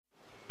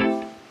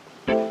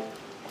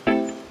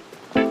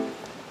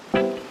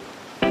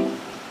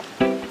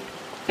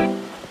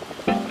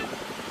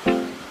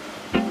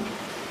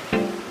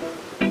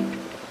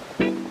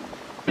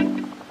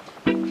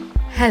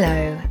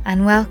Hello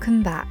and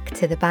welcome back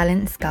to the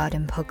Balanced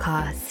Garden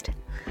podcast.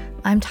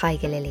 I'm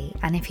Tiger Lily,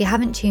 and if you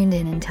haven't tuned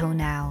in until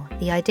now,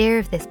 the idea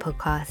of this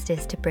podcast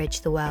is to bridge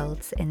the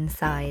worlds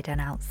inside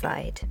and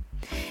outside.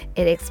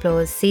 It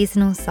explores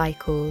seasonal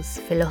cycles,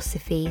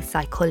 philosophy,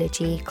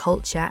 psychology,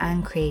 culture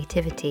and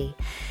creativity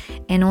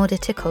in order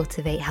to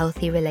cultivate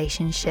healthy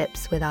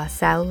relationships with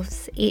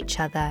ourselves, each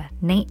other,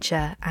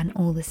 nature and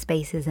all the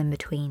spaces in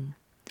between.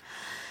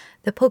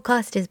 The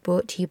podcast is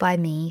brought to you by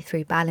me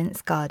through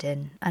Balanced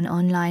Garden, an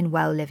online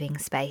well-living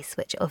space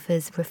which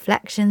offers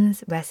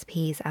reflections,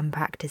 recipes and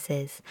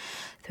practices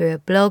through a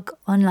blog,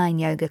 online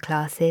yoga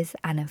classes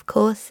and of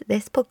course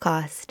this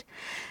podcast.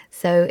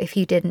 So if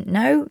you didn't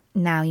know,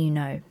 now you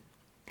know.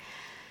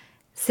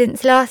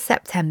 Since last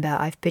September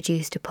I've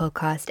produced a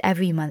podcast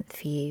every month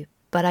for you,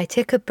 but I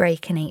took a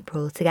break in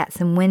April to get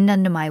some wind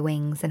under my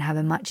wings and have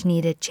a much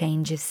needed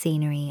change of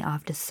scenery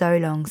after so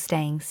long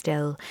staying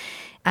still.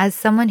 As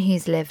someone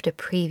who's lived a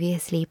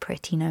previously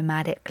pretty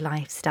nomadic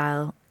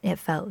lifestyle, it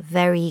felt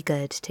very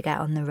good to get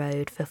on the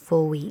road for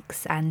 4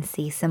 weeks and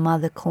see some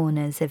other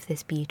corners of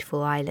this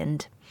beautiful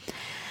island.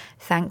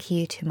 Thank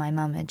you to my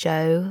mama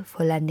Jo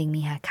for lending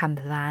me her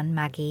camper van,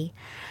 Maggie,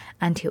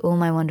 and to all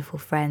my wonderful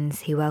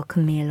friends who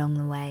welcomed me along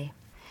the way.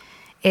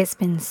 It's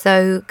been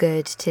so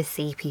good to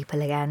see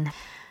people again.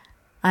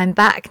 I'm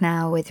back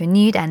now with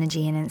renewed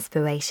energy and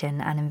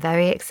inspiration, and I'm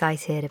very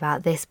excited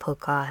about this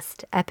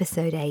podcast,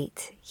 episode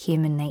 8,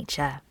 Human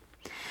Nature.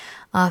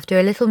 After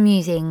a little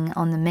musing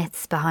on the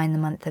myths behind the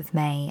month of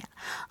May,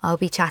 I'll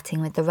be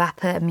chatting with the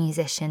rapper and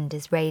musician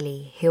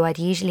Disraeli, who I'd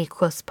usually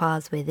cross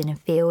paths with in a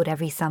field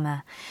every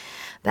summer.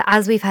 But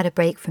as we've had a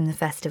break from the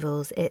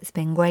festivals, it's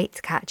been great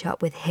to catch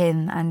up with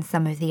him and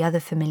some of the other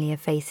familiar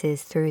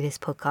faces through this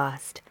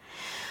podcast.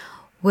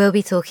 We'll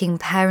be talking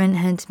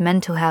parenthood,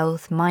 mental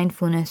health,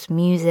 mindfulness,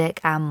 music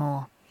and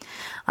more.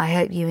 I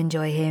hope you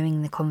enjoy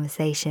hearing the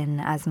conversation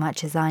as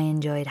much as I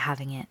enjoyed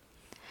having it.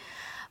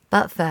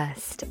 But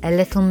first, a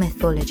little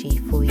mythology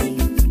for you.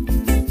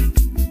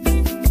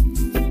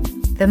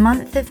 The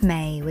month of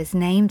May was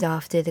named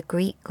after the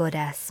Greek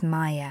goddess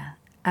Maia,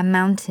 a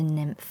mountain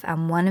nymph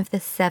and one of the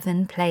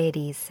 7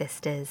 Pleiades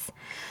sisters,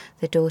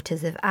 the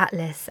daughters of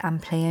Atlas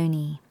and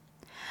Pleione.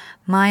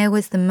 Maia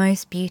was the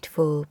most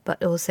beautiful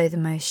but also the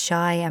most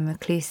shy and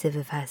reclusive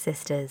of her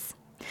sisters,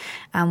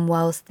 and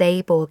whilst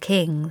they bore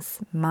kings,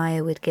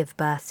 Maia would give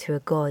birth to a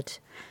god,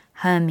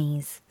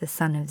 Hermes, the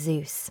son of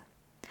Zeus.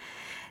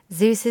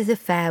 Zeus's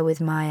affair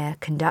with Maia,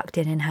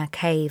 conducted in her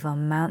cave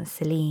on Mount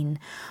Selene,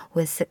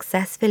 was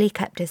successfully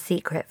kept a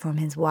secret from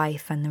his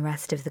wife and the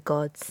rest of the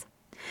gods.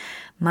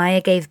 Maia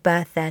gave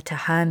birth there to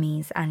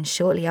Hermes, and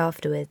shortly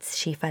afterwards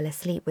she fell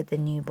asleep with the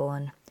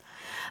newborn.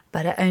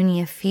 But at only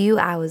a few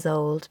hours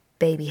old,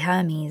 baby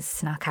Hermes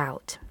snuck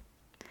out.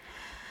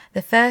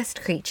 The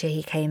first creature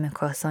he came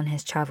across on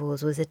his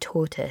travels was a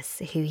tortoise,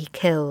 who he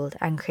killed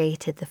and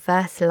created the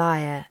first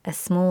lyre, a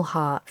small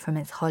heart, from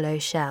its hollow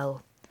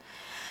shell.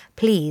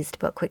 Pleased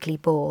but quickly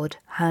bored,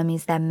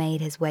 Hermes then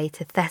made his way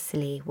to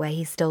Thessaly, where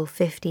he stole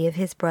 50 of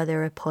his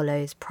brother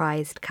Apollo's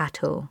prized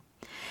cattle.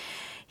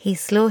 He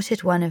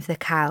slaughtered one of the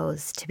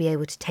cows to be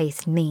able to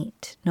taste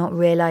meat, not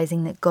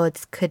realizing that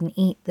gods couldn't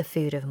eat the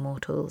food of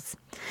mortals.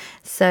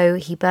 So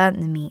he burnt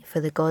the meat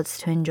for the gods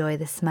to enjoy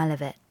the smell of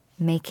it,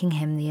 making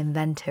him the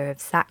inventor of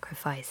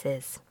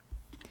sacrifices.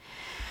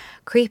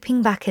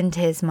 Creeping back into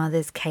his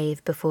mother's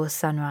cave before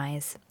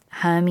sunrise,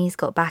 Hermes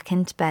got back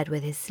into bed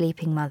with his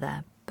sleeping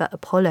mother, but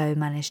Apollo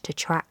managed to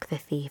track the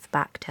thief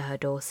back to her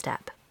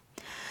doorstep.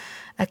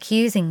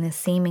 Accusing the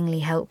seemingly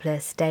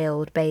helpless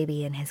day-old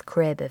baby in his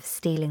crib of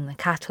stealing the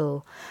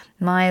cattle,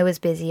 Maia was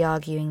busy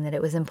arguing that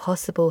it was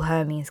impossible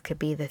Hermes could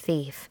be the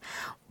thief,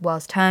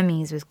 whilst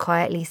Hermes was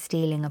quietly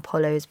stealing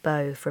Apollo's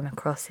bow from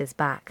across his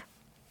back.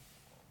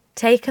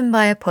 Taken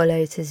by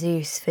Apollo to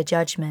Zeus for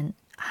judgment,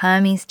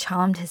 Hermes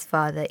charmed his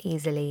father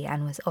easily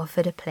and was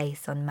offered a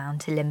place on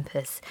Mount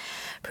Olympus,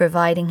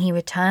 providing he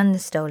returned the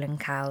stolen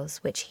cows,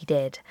 which he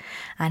did,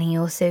 and he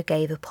also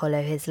gave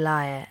Apollo his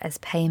lyre as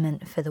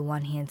payment for the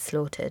one he had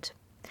slaughtered.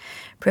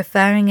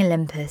 Preferring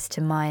Olympus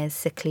to Maia's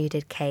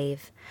secluded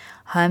cave,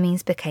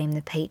 Hermes became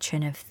the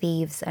patron of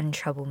thieves and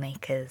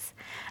troublemakers,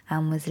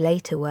 and was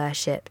later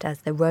worshipped as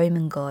the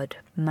Roman god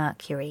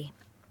Mercury.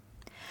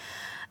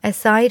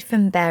 Aside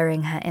from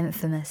bearing her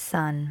infamous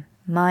son,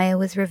 Maia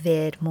was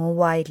revered more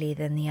widely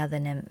than the other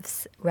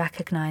nymphs,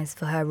 recognized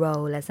for her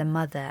role as a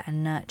mother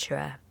and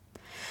nurturer.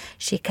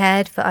 She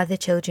cared for other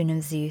children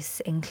of Zeus,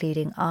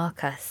 including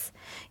Arcas,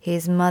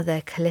 whose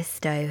mother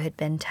Callisto had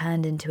been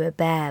turned into a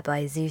bear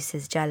by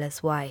Zeus's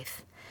jealous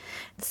wife.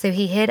 So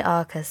he hid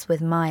Arcas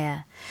with Maia,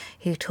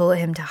 who taught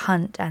him to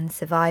hunt and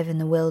survive in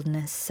the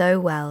wilderness so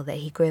well that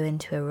he grew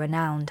into a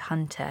renowned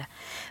hunter,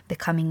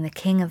 becoming the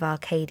king of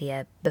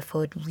Arcadia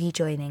before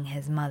rejoining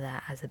his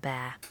mother as a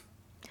bear.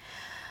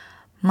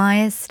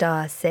 Maia's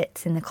star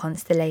sits in the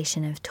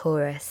constellation of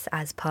Taurus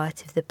as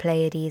part of the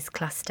Pleiades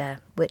cluster,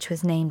 which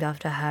was named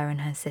after her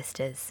and her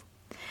sisters.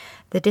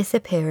 The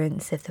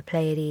disappearance of the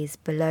Pleiades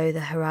below the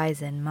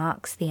horizon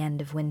marks the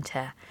end of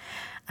winter,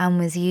 and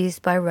was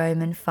used by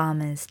Roman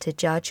farmers to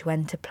judge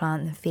when to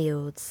plant the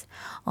fields,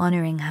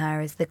 honouring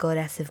her as the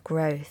goddess of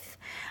growth,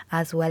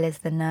 as well as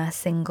the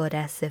nursing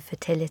goddess of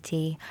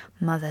fertility,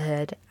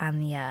 motherhood,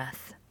 and the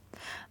earth.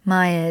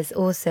 Maya is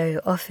also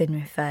often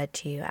referred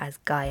to as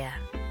Gaia.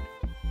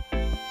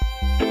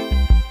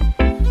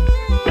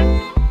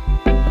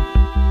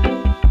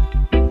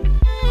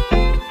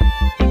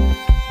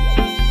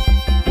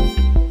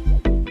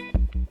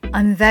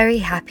 I'm very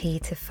happy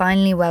to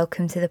finally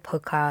welcome to the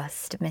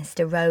podcast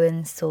Mr.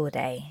 Rowan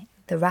Sorday,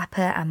 the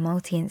rapper and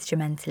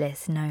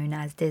multi-instrumentalist known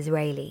as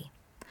Disraeli.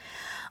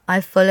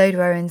 I've followed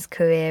Rowan's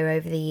career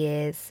over the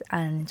years,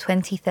 and in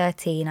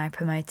 2013 I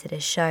promoted a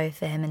show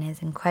for him and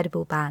his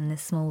incredible band, The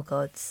Small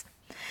Gods.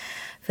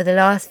 For the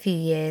last few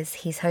years,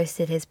 he's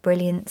hosted his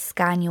brilliant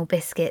Scan Your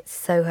Biscuits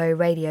Soho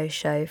radio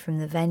show from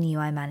the venue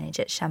I manage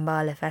at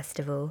Shambhala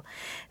Festival,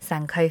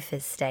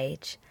 Sankofa's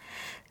stage.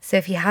 So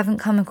if you haven't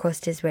come across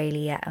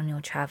Disraeli yet on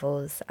your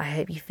travels, I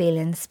hope you feel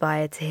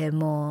inspired to hear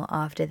more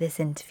after this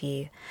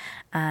interview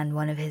and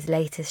one of his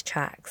latest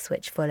tracks,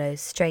 which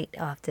follows straight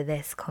after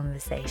this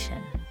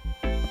conversation.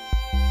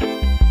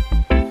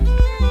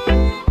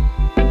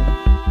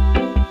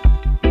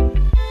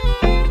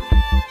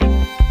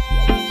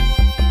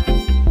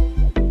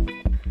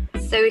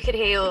 So we could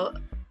hear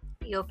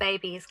your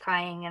babies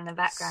crying in the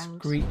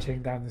background,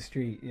 screeching down the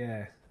street.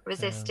 Yeah,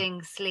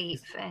 resisting sleep,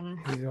 and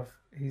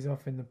he's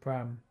off in the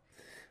pram.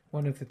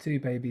 One of the two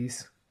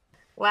babies.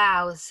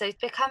 Wow, so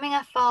becoming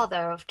a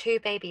father of two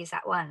babies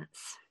at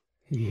once.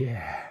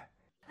 Yeah.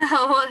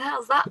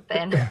 How's that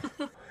been?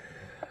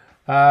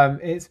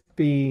 It's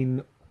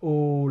been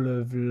all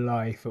of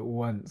life at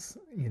once,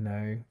 you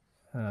know.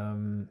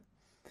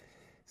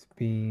 It's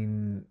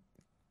been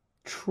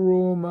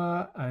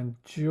trauma and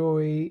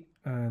joy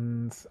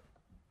and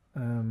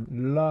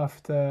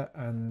laughter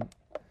and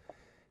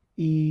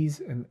ease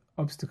and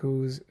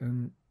obstacles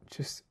and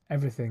just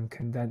everything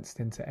condensed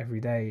into every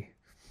day.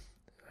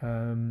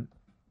 Yeah,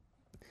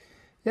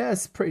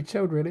 it's pretty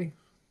chilled, really.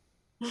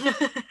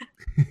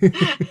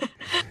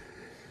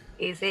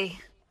 Easy.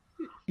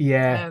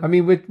 Yeah, I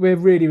mean, we're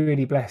really,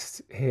 really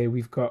blessed here.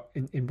 We've got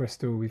in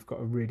Bristol, we've got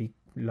a really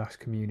lush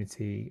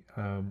community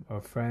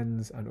of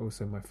friends, and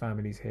also my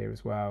family's here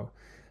as well.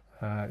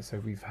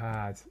 So we've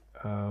had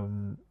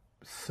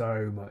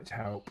so much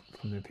help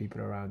from the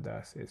people around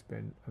us. It's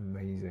been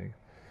amazing.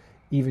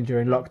 Even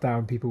during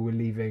lockdown, people were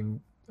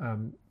leaving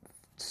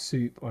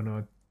soup on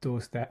our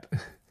doorstep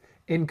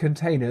in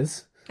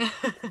containers.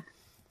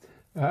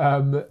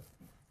 And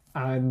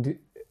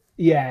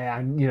yeah,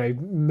 and you know,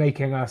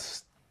 making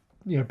us,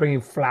 you know,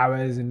 bringing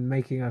flowers and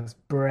making us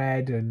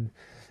bread, and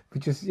we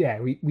just, yeah,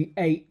 we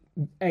ate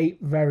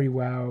very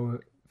well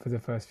for the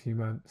first few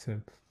months.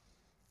 And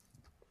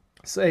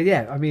so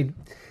yeah, I mean,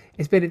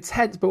 it's been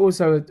intense, but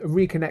also a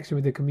reconnection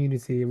with the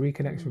community, a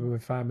reconnection with my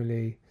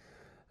family.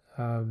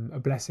 A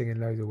blessing in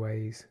loads of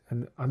ways.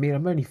 And I mean,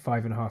 I'm only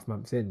 5.5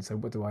 months in, so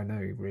what do I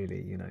know,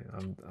 really? You know,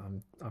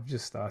 I've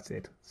just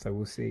started, so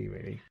we'll see,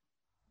 really.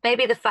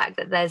 Maybe the fact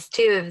that there's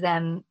two of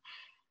them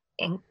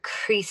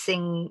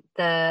increasing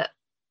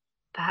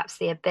perhaps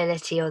the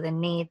ability or the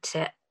need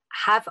to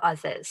have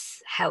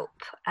others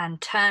help and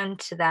turn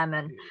to them,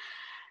 and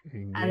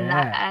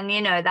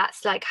you know,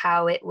 that's like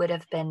how it would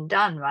have been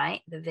done,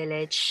 right? The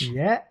village.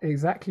 Yeah,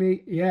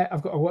 exactly. Yeah,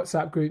 I've got a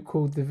WhatsApp group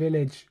called The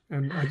Village,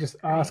 and I just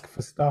ask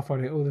for stuff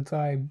on it all the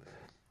time.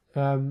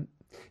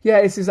 Yeah,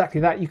 it's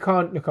exactly that. You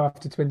can't look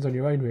after twins on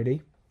your own,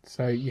 really.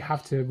 So you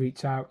have to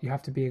reach out. You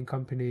have to be in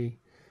company,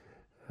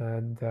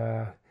 and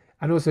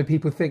also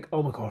people think,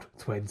 oh my God,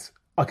 twins,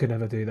 I could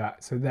never do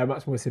that. So they're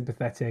much more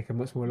sympathetic and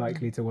much more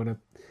likely to want to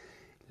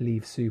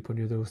leave soup on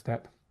your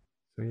doorstep.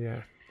 So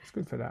yeah, it's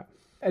good for that.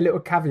 A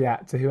little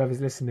caveat to whoever's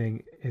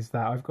listening is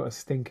that I've got a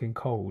stinking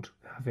cold,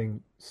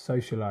 having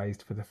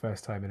socialised for the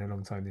first time in a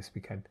long time this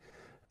weekend.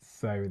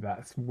 So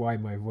that's why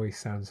my voice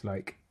sounds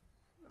like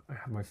I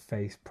have my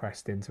face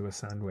pressed into a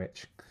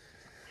sandwich.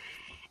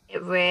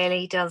 It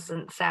really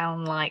doesn't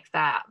sound like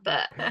that,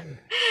 but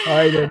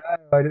I don't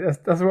know.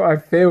 That's what I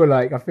feel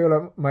like. I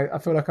feel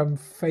like I'm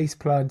face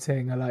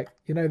planting like,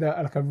 you know,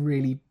 that like a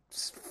really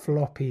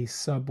floppy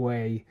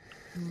Subway.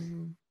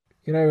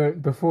 You know,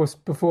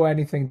 before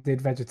anything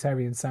did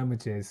vegetarian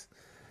sandwiches,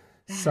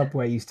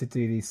 Subway used to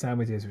do these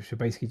sandwiches which are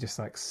basically just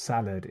like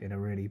salad in a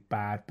really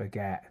bad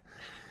baguette.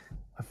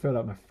 I feel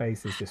like my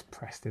face is just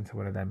pressed into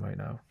one of them right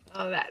now.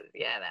 Oh, that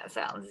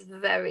sounds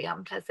very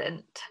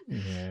unpleasant.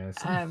 Yes.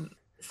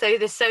 So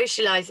the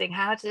socializing,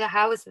 how did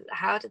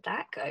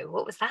that go?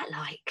 What was that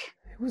like?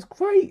 It was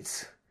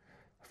great.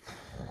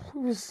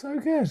 It was so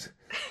good.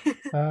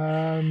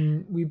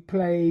 We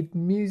played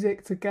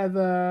music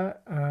together,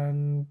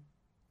 and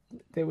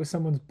there was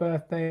someone's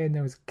birthday, and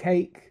there was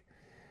cake,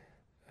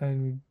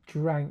 and we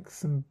drank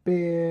some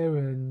beer,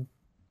 and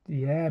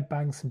yeah,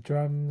 banged some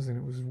drums, and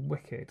it was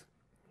wicked.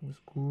 It was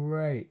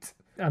great.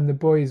 And the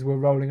boys were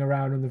rolling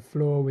around on the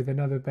floor with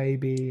another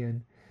baby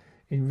and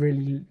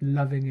really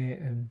loving it,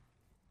 and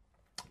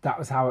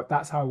that's how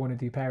I want to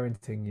do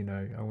parenting, you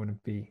know. I want to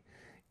be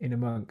in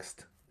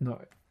amongst,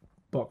 not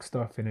boxed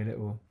off in a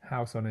little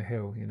house on a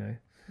hill, you know.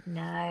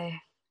 No,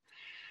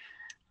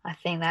 I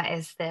think that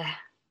is the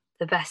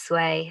best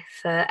way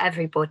for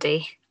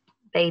everybody,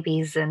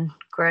 babies and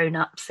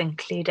grown-ups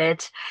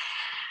included.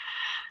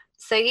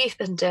 So you've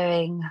been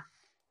doing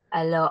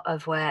a lot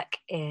of work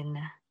in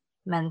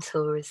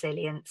mental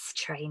resilience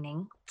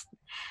training,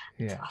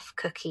 Yeah. tough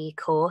cookie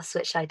course,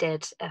 which I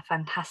did a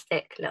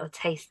fantastic little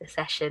taster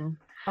session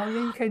Oh yeah,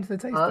 you came to the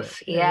taster.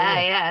 of. Yeah,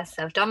 yeah, yeah. Yeah.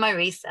 So I've done my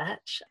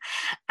research,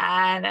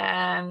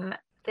 and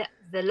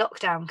the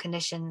lockdown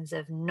conditions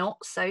of not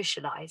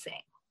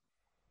socializing,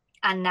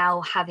 and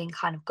now having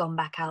kind of gone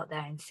back out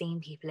there and seen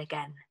people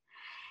again.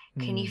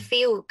 Can you Hmm.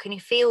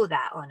 feel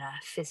that on a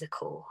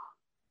physical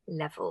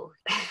level?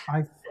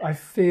 I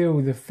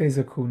feel the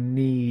physical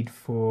need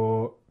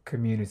for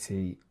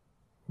community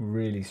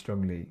really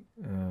strongly.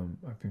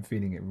 I've been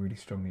feeling it really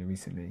strongly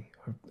recently.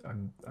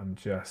 I'm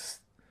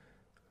just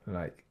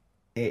like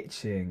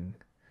itching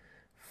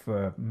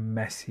for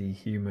messy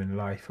human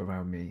life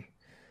around me.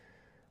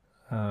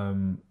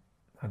 Um,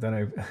 I don't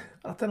know.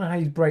 I don't know how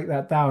you break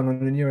that down on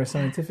a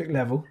neuroscientific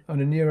level,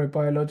 on a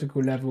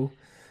neurobiological level,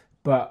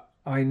 but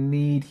I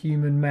need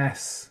human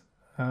mess.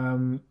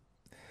 Um,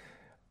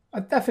 I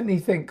definitely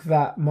think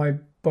that my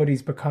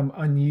body's become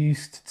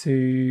unused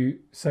to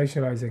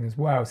socializing as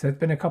well. So there's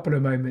been a couple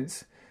of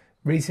moments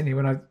recently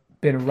when I've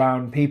been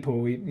around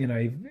people, you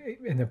know,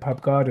 in the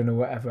pub garden or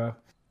whatever,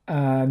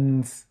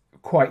 and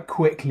quite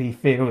quickly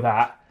feel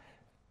that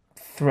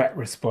threat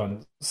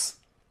response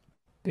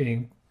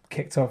being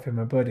kicked off in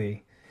my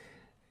body,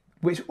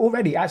 which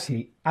already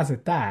actually, as a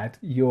dad,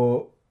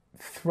 your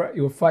fight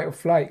or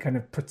flight kind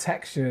of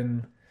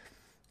protection,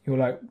 your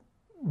like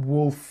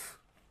wolf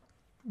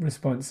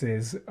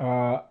responses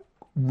are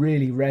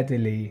really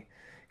readily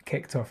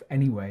kicked off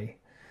anyway.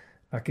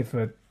 Like if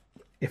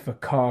a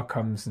car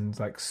comes and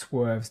like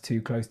swerves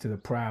too close to the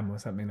pram or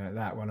something like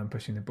that while I'm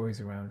pushing the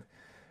boys around,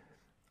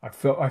 I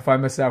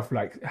find myself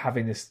like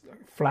having this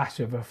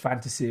flash of a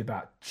fantasy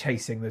about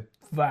chasing the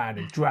van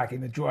and dragging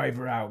the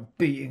driver out,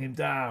 beating him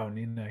down.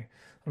 You know,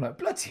 I'm like,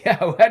 bloody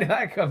hell, where did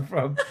that come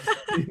from?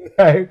 You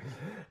know,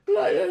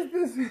 like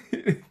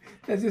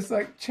there's this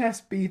like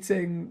chest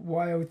beating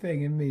wild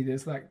thing in me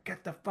that's like,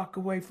 get the fuck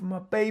away from my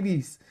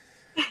babies.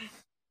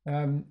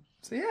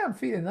 So yeah, I'm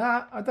feeling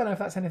that. I don't know if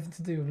that's anything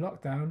to do with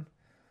lockdown.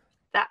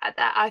 That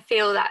I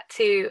feel that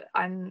too.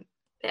 I'm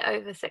a bit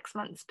over 6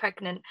 months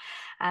pregnant,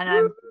 and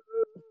I Woo!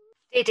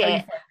 did Are you?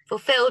 it,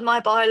 fulfilled my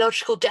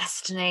biological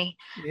destiny.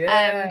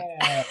 Yeah.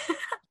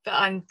 But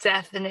I'm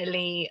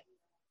definitely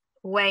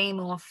way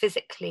more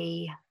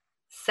physically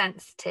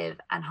sensitive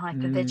and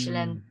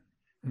hypervigilant Mm,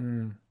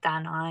 mm,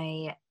 than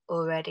I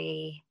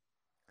already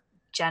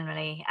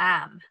generally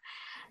am,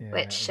 yeah,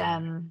 which yeah.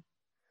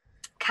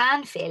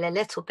 can feel a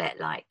little bit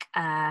like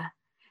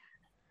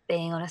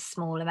being on a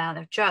small amount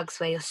of drugs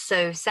where you're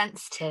so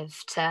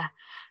sensitive to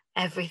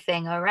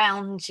everything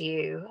around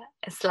you.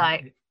 It's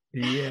like,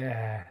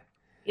 Yeah,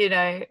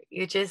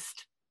 you're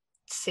just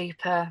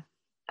super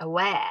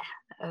aware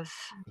of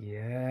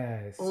yeah,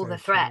 it's all the so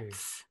true.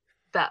 threats,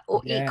 but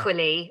Yeah,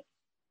 equally,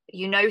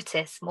 you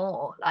notice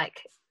more,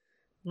 like,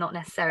 not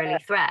necessarily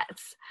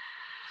threats.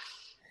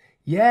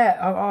 yeah.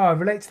 I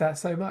relate to that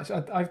so much.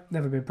 I've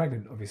never been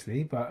pregnant,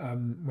 obviously, but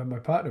when my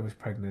partner was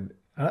pregnant,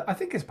 I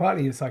think it's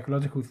partly a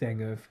psychological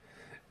thing of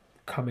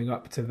coming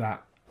up to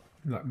that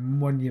like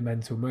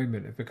monumental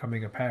moment of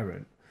becoming a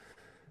parent.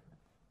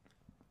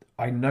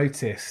 I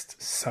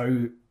noticed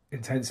so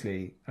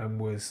intensely and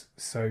was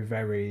so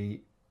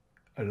very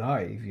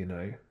alive, you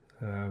know.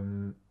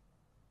 Um,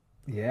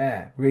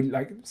 yeah, really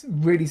like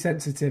really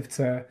sensitive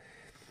to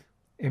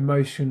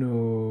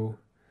emotional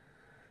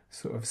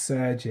sort of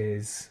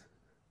surges.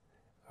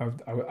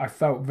 I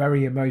felt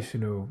very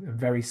emotional and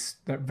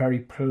very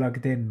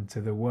plugged into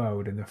the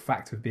world and the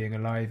fact of being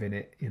alive in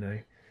it, you know.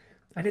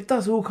 And it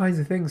does all kinds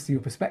of things to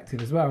your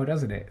perspective as well,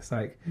 doesn't it? It's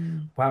like,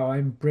 Mm. wow,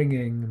 I'm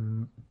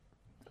bringing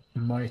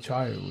my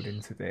child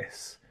into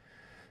this,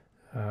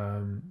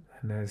 and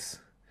there's,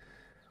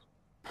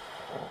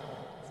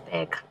 It's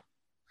big.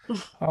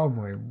 oh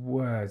my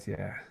word,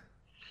 yeah.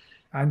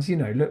 And you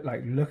know,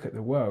 look at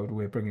the world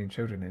we're bringing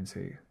children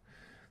into.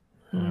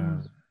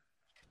 Mm. Um,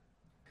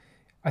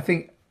 I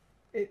think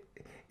it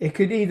it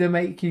could either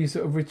make you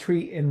sort of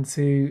retreat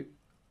into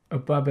a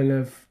bubble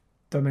of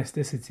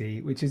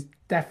domesticity, which is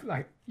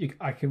definitely like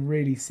I can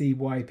really see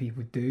why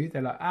people do.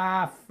 They're like,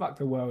 fuck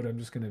the world, I'm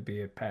just going to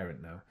be a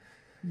parent now.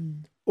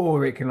 Mm.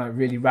 Or it can like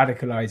really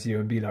radicalize you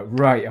and be like,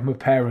 right, I'm a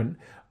parent.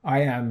 I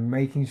am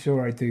making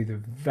sure I do the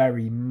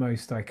very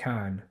most I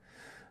can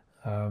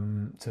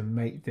to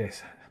make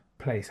this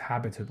place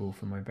habitable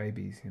for my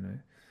babies. You know.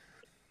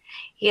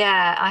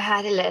 Yeah, I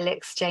had a little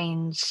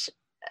exchange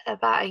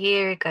about a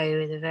year ago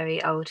with a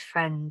very old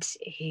friend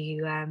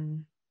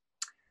who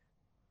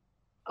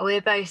we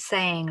were both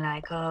saying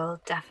like, oh,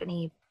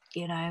 definitely,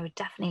 would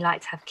definitely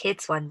like to have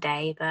kids one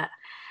day, but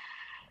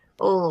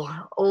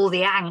all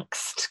the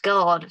angst,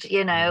 God,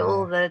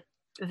 all Yeah. the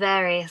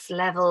various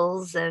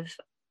levels of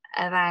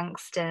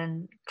angst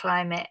and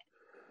climate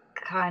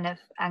kind of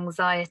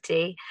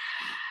anxiety.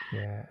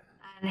 Yeah.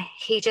 And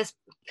he just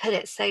put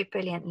it so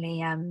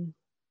brilliantly.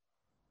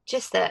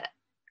 Just that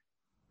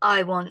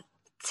I want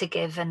to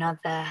give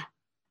another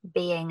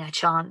being a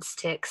chance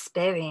to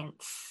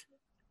experience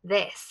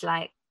this.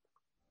 Like,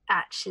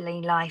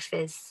 actually, life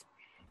is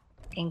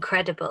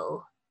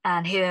incredible,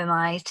 and who am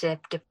I to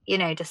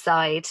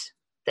decide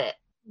that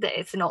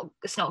it's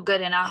not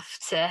good enough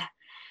to,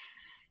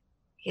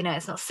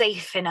 it's not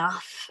safe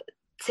enough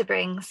to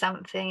bring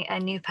a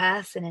new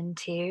person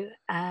into.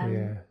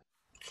 Yeah.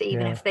 So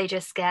even Yeah. if they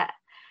just get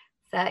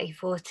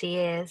 30-40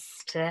 years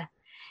to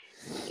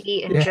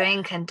eat and Yeah.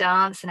 drink and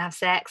dance and have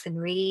sex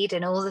and read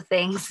and all the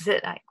things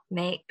that like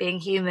make being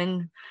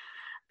human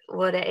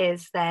what it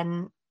is,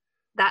 then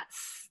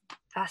that's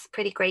a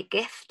pretty great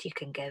gift you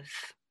can give.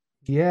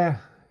 Yeah.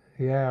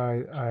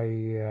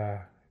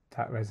 Yeah.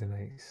 That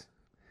resonates.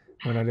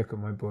 When I look at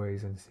my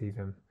boys and see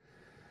them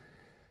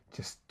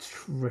just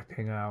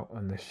tripping out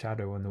on the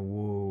shadow on the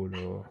wall,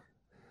 or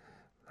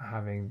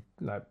having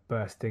like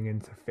bursting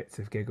into fits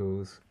of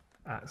giggles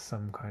at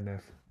some kind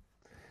of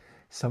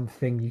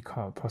something you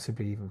can't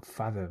possibly even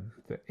fathom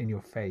that in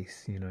your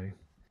face,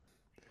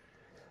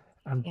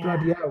 And Yeah,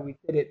 bloody hell, we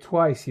did it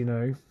twice. We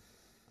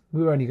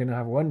were only going to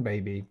have one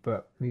baby,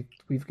 but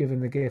we've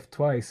given the gift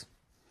twice.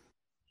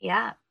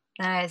 yeah.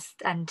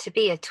 And to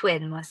be a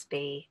twin must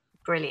be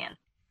brilliant.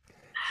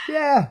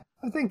 Yeah,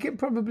 I think it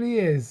probably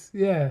is.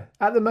 Yeah,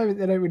 at the moment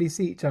they don't really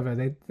see each other.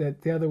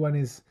 The other one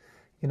is,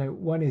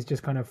 one is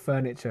just kind of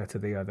furniture to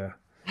the other.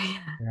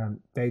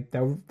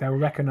 They'll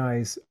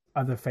recognize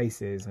other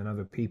faces and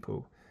other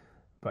people,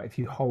 but if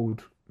you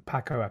hold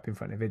Paco up in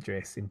front of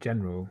Idris in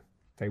general,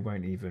 they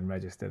won't even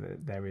register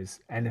that there is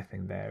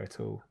anything there at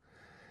all,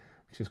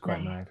 which is No,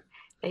 quite mad.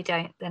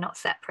 they're not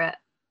separate,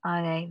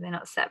 are they? They're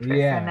not separate from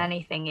Yeah,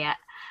 anything yet.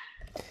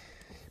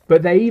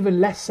 but they're even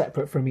less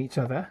separate from each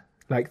other.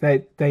 Like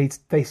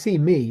they see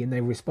me and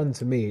they respond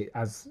to me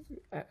as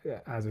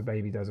a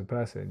baby does a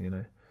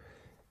person.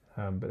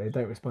 But they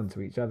don't respond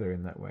to each other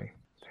in that way.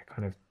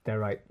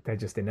 They're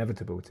just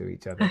inevitable to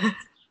each other,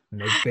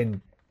 and they've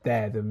been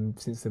them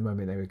since the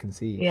moment they were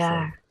conceived. So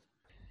Yeah.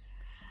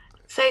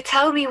 So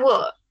tell me,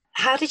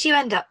 how did you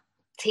end up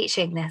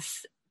teaching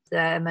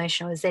the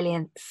emotional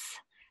resilience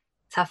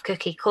tough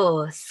cookie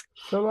course?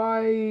 so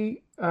I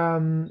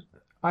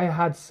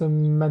had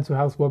some mental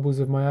health wobbles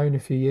of my own a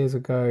few years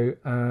ago,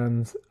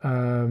 and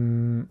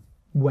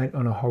went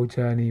on a whole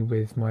journey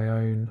with my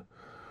own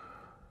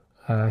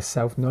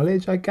self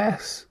knowledge, I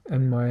guess,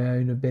 and my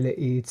own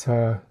ability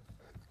to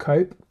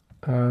cope.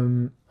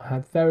 I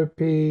had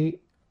therapy.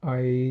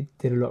 I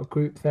did a lot of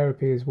group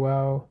therapy as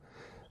well,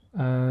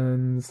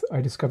 and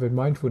I discovered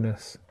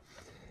mindfulness,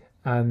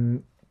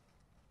 and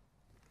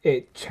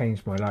it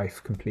changed my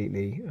life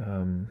completely.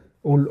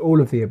 All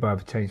of the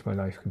above changed my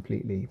life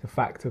completely. The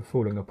fact of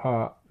falling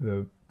apart,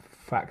 the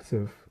fact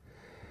of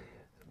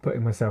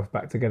putting myself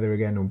back together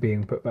again, or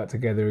being put back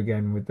together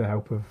again with the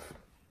help of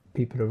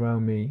people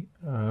around me.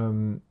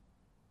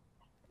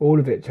 All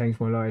of it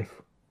changed my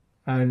life.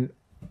 And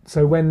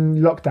so when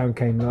lockdown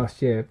came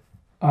last year,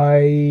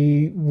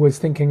 I was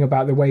thinking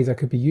about the ways I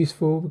could be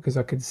useful, because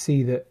I could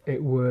see that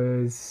it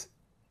was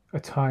a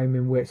time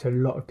in which a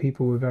lot of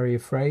people were very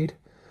afraid.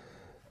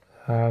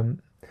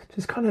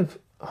 Just kind of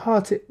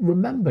hard to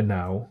remember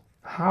now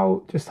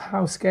how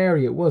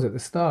scary it was at the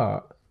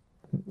start,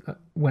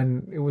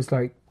 when it was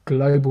like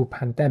global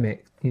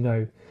pandemic,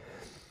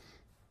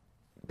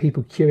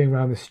 people queuing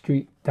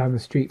down the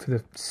street for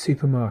the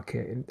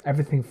supermarket, and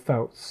everything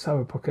felt so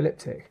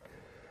apocalyptic.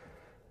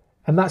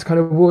 And that's kind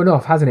of worn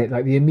off, hasn't it?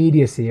 Like the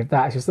immediacy of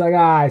that. It's just like,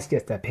 it's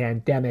just a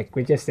pandemic.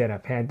 We're just in a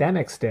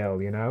pandemic still.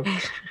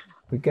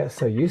 We get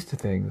so used to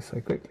things so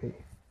quickly.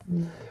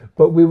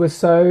 But we were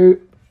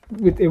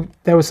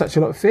there was such a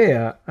lot of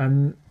fear,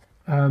 and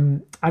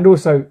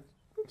also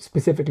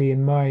specifically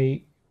in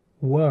my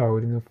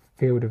world, in the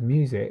field of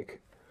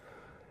music,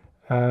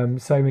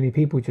 so many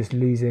people just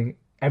losing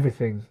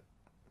everything,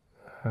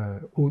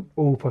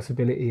 all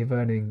possibility of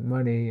earning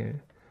money.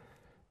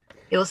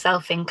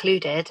 Yourself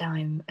included,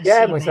 I'm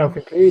Yeah, myself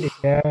assuming. included.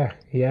 Yeah,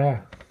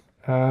 yeah.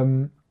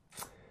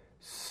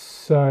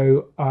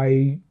 So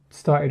I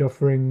started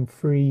offering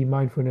free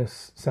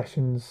mindfulness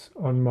sessions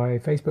on my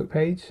Facebook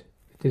page,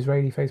 the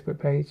Disraeli Facebook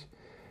page,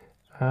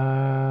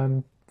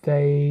 and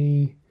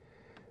they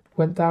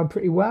went down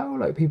pretty well.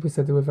 Like, people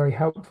said they were very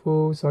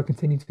helpful, so I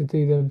continued to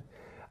do them.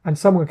 And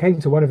someone came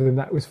to one of them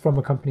that was from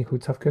a company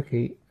called Tough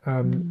Cookie,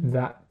 Mm.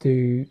 that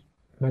do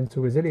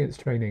mental resilience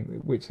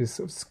training, which is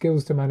sort of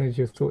skills to manage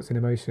your thoughts and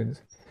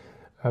emotions,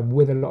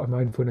 with a lot of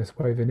mindfulness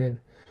woven in.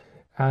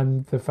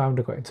 And the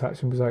founder got in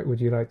touch and was like,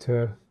 "Would you like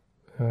to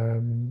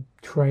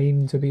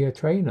train to be a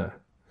trainer?"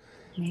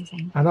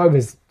 Amazing. And I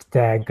was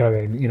there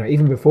going,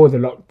 even before the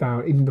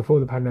lockdown, even before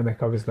the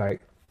pandemic, I was like,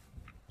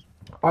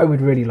 I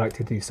would really like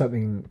to do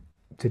something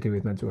to do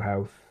with mental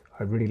health.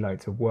 I'd really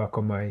like to work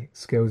on my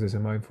skills as a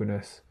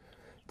mindfulness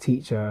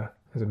teacher,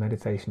 as a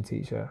meditation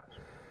teacher.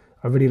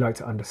 I really like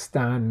to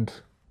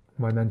understand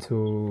my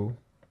mental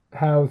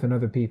health and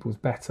other people's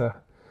better.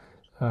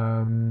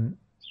 And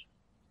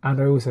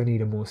I also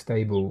need a more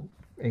stable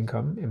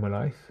income in my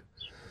life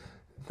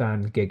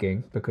than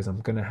gigging, because I'm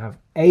going to have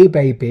a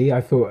baby,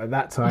 I thought at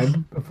that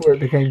time, before it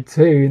became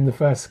two in the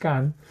first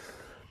scan.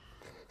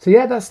 So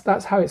yeah,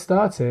 that's how it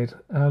started.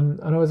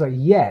 And I was like,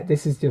 yeah,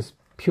 this is just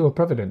pure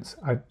providence.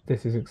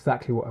 This is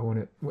exactly what I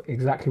want,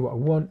 exactly what I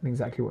want, and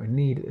exactly what I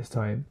need at this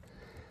time.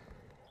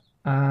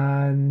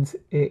 And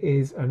it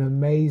is an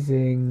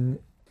amazing.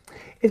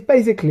 It's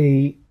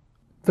basically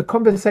the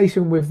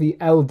conversation with the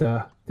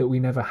elder that we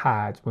never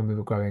had when we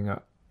were growing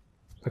up.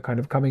 The kind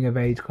of coming of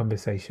age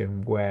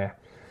conversation where,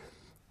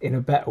 in a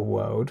better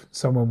world,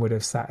 someone would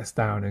have sat us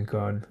down and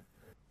gone,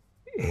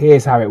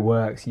 here's how it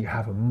works. You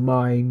have a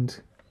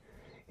mind.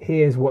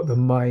 Here's what the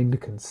mind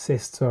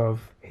consists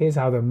of. Here's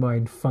how the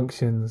mind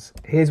functions.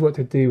 Here's what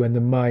to do when the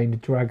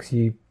mind drags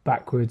you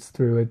backwards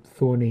through a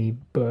thorny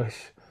bush.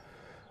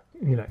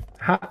 You know,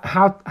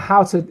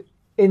 how to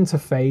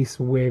interface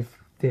with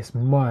this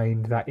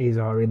mind that is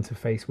our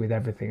interface with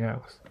everything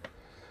else.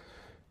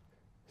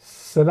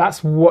 So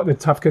that's what the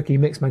Tough Cookie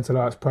Mixed Mental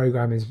Arts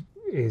program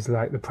is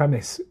like. The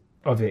premise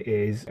of it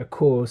is a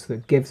course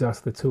that gives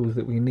us the tools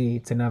that we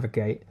need to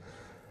navigate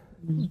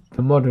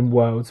the modern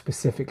world,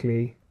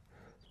 specifically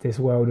this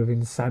world of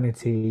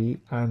insanity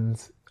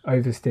and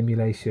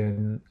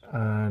overstimulation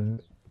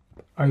and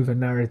over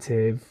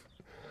narrative,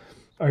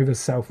 over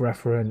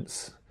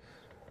self-reference.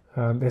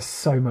 There's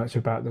so much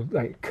about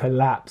the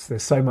collapse.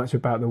 There's so much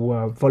about the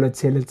world,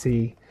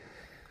 volatility,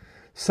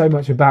 so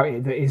much about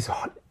it that is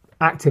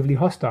actively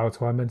hostile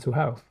to our mental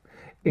health,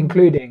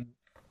 including,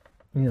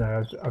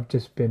 I've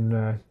just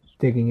been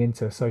digging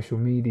into social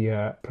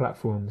media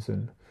platforms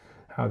and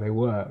how they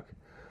work.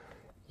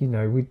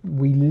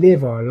 We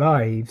live our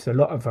lives, a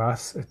lot of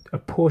us, a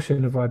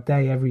portion of our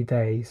day every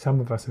day,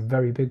 some of us a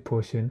very big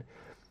portion,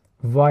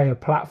 via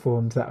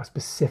platforms that are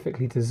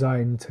specifically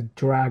designed to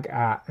drag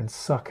at and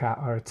suck at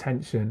our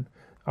attention,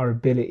 our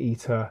ability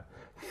to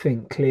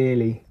think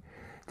clearly,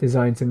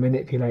 designed to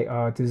manipulate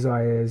our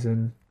desires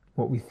and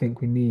what we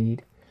think we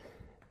need,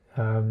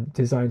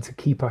 designed to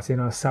keep us in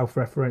our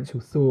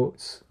self-referential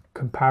thoughts,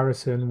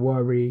 comparison,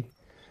 worry,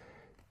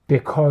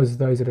 because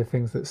those are the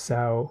things that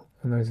sell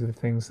and those are the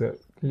things that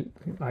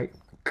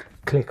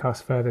click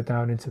us further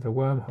down into the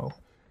wormhole.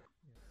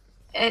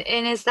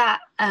 And is that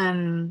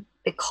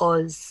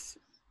because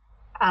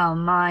our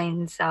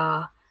minds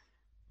are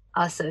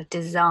sort of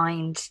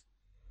designed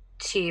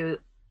to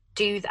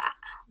do that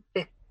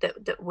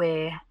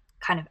we're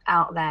kind of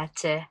out there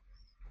to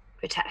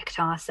protect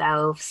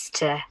ourselves,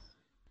 to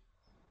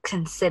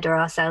consider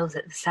ourselves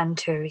at the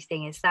center of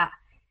everything? Is that?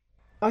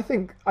 I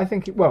think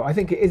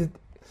it is.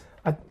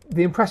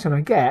 The impression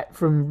I get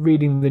from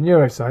reading the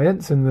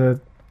neuroscience and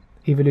the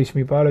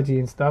evolutionary biology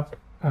and stuff,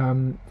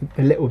 the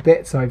little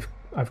bits I've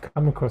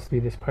come across through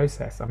this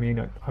process. I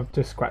mean, I've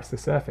just scratched the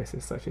surface.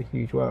 It's such a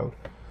huge world.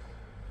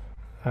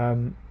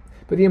 But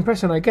the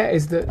impression I get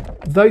is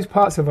that those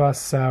parts of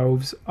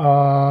ourselves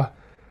are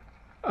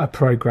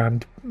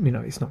programmed.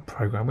 It's not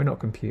programmed. We're not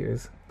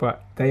computers,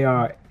 but they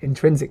are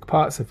intrinsic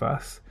parts of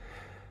us.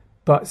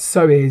 But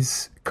so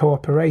is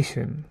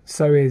cooperation.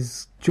 So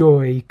is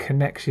joy,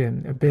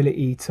 connection,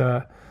 ability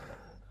to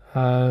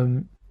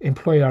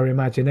employ our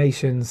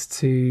imaginations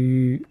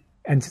to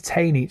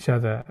entertain each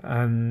other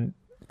and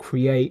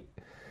create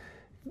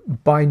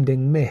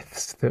binding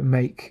myths that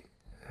make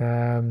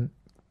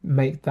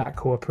that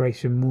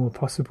cooperation more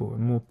possible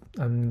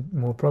and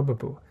more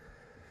probable.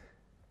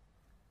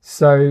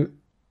 So,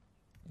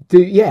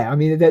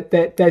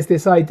 there's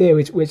this idea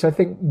which I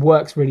think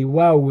works really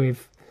well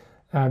with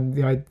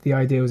the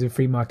ideals of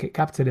free market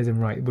capitalism.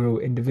 Right, we're all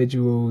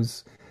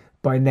individuals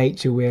by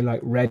nature. We're like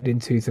red in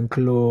tooth and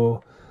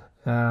claw.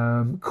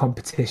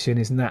 Competition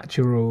is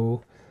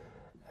natural,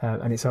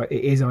 and it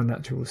is our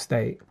natural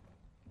state.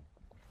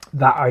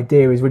 That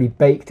idea is really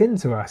baked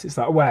into us. It's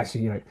like, well,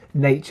 actually,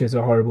 nature's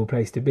a horrible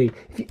place to be.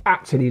 If you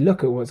actually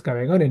look at what's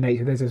going on in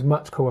nature, there's as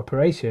much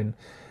cooperation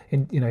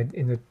in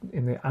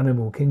the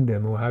animal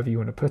kingdom, or however you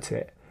want to put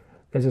it.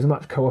 There's as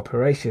much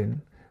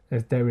cooperation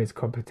as there is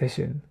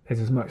competition. There's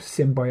as much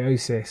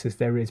symbiosis as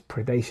there is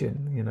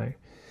predation.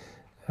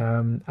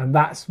 And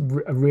that's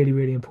a really,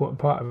 really important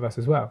part of us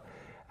as well.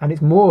 And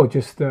it's more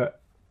just that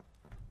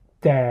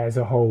there's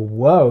a whole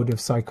world of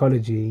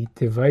psychology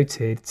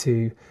devoted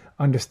to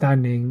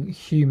understanding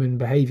human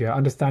behavior,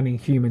 understanding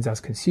humans as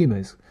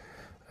consumers,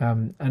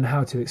 and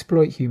how to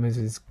exploit humans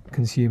as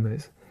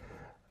consumers,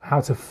 how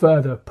to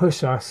further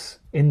push us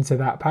into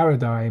that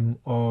paradigm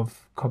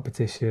of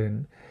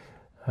competition,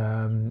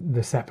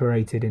 the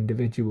separated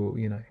individual,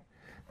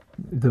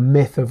 the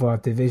myth of our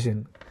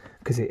division,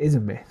 because it is a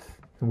myth.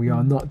 We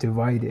are not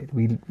divided.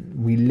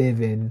 We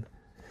live in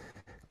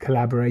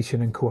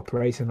collaboration and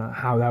cooperation.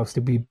 How else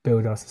do we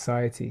build our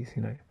societies?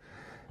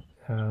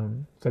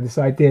 So this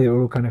idea that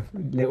we're all kind of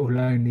little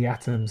lonely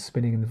atoms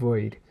spinning in the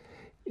void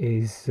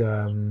is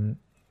a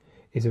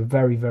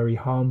very, very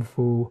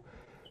harmful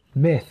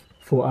myth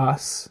for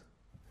us,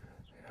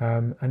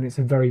 and it's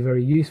a very,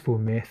 very useful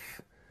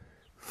myth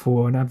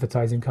for an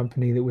advertising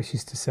company that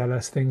wishes to sell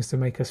us things to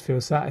make us feel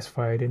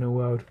satisfied in a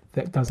world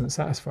that doesn't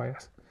satisfy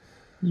us.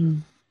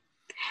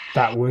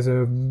 That was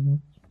a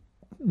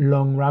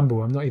long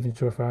ramble. I'm not even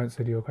sure if I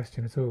answered your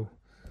question at all.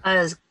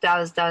 That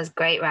was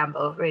great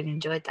ramble. Really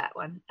enjoyed that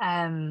one.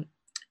 And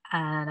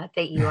I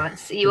think you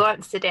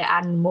answered it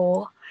and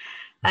more.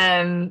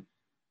 Um,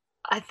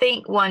 I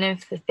think one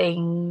of the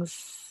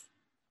things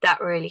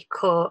that really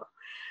caught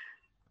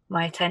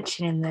my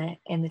attention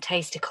in the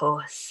taster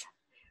course,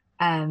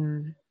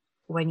 um,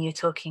 when you're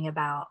talking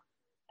about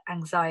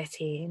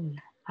anxiety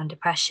and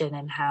depression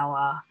and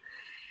how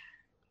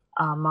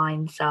our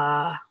minds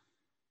are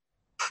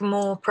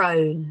more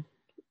prone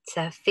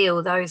to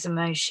feel those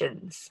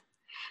emotions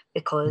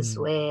because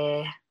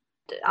Hmm.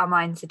 our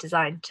minds are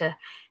designed to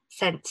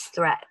sense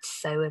threats,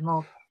 so we're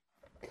more.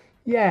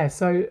 Yeah,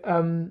 so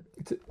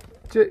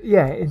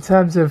yeah, in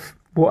terms of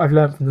what I've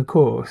learned from the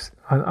course,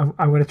 I'm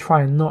going to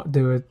try and not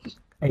do a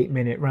 8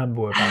 minute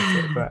ramble about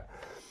it, but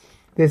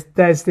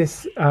there's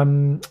this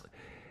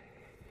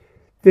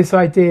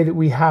idea that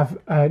we have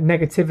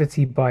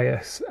negativity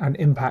bias and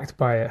impact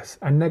bias,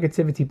 and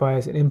negativity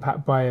bias and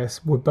impact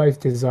bias were both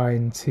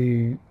designed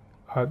to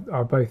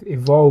are both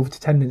evolved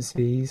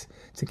tendencies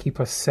to keep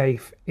us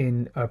safe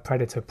in a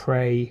predator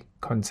prey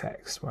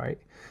context, right?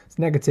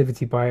 So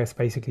negativity bias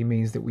basically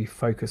means that we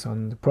focus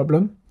on the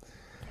problem.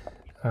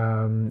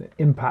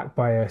 Impact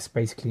bias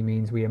basically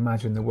means we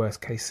imagine the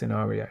worst case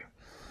scenario.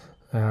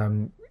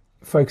 Um,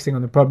 Focusing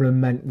on the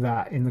problem meant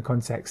that in the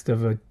context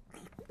of I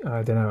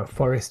don't know, a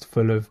forest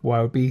full of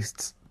wild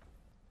beasts,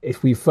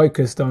 if we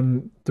focused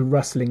on the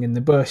rustling in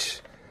the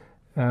bush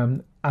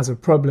as a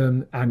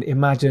problem and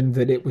imagined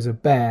that it was a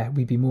bear,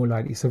 we'd be more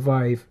likely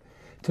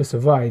to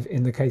survive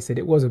in the case that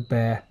it was a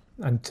bear,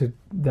 and to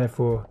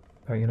therefore,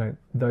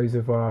 those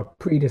of our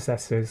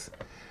predecessors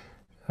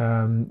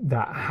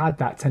that had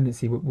that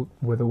tendency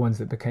were the ones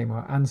that became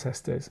our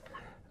ancestors.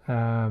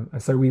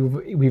 And so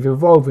we've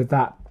evolved with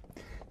that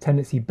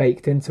tendency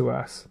baked into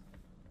us.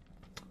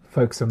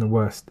 Focus on the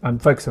worst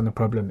and focus on the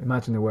problem.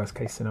 Imagine the worst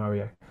case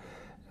scenario.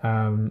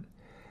 Um,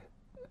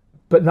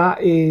 but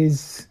that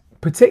is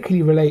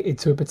particularly related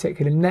to a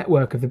particular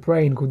network of the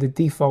brain called the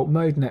default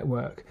mode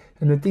network.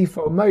 And the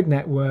default mode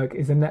network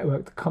is a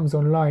network that comes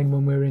online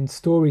when we're in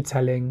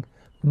storytelling,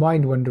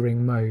 mind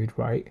wandering mode,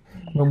 right?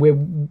 When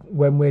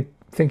we're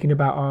thinking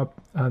about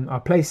our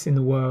place in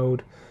the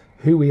world,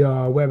 who we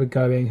are, where we're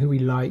going, who we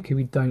like, who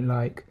we don't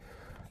like.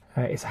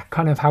 It's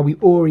kind of how we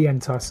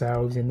orient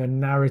ourselves in the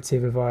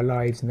narrative of our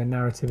lives and the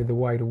narrative of the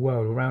wider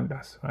world around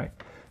us, right?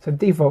 So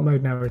default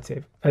mode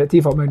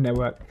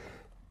network,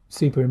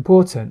 super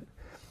important.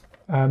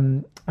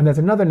 And there's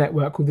another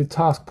network called the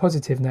task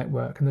positive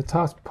network, and the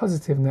task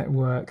positive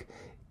network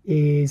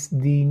is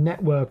the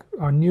network,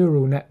 our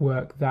neural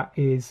network that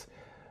is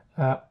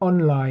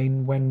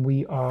online when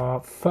we are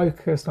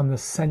focused on the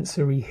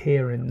sensory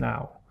here and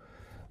now.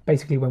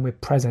 Basically, when we're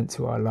present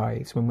to our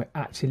lives, when we're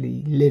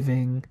actually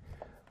living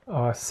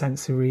our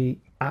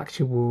sensory,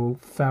 actual,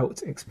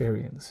 felt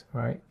experience,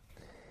 right?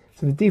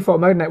 So the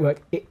default mode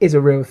network is a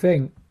real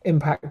thing.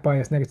 Impact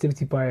bias,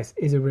 negativity bias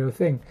is a real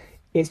thing.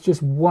 It's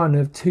just one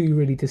of two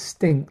really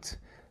distinct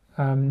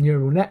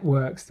neural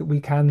networks that we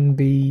can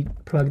be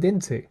plugged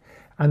into.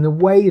 And the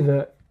way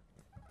that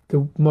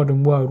the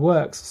modern world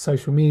works,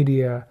 social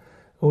media,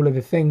 all of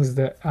the things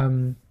that,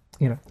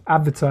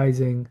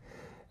 advertising,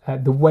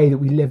 the way that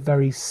we live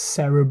very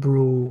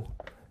cerebral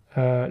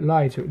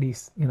lives, or at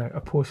least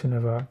a portion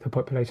of the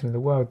population of the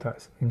world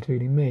does,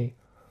 including me,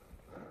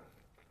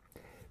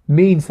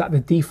 means that the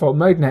default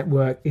mode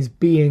network is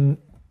being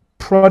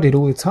prodded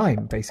all the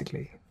time,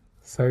 basically.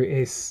 So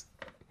it's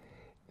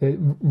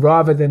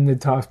rather than the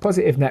task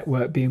positive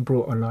network being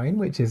brought online,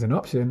 which is an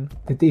option,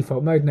 the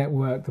default mode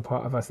network, the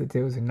part of us that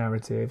deals in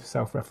narrative,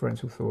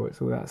 self-referential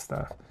thoughts, all that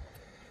stuff.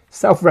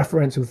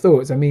 Self-referential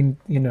thoughts, I mean,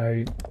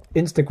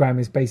 Instagram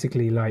is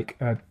basically like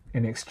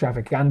an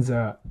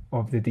extravaganza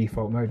of the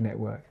default mode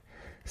network.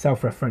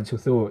 Self-referential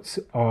thoughts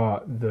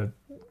are the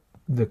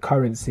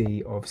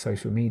currency of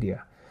social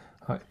media.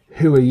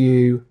 Who are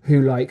you?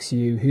 Who likes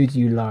you? Who do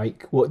you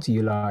like? What do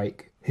you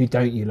like? Who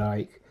don't you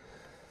like?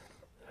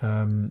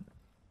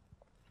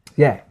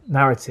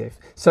 Narrative.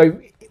 So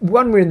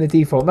when we're in the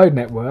default mode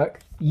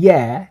network,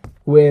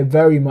 we're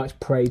very much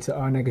prey to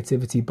our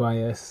negativity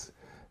bias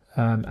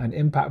and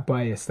impact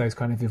bias, those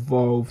kind of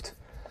evolved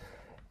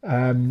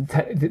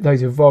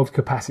those evolved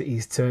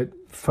capacities to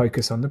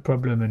focus on the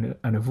problem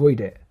and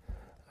avoid it.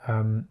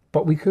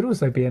 But we could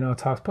also be in our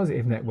task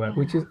positive network,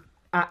 which is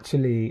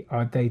actually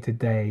our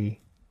day-to-day,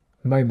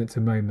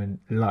 moment-to-moment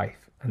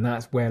life. And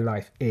that's where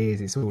life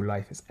is. It's all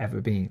life has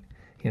ever been.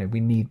 We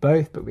need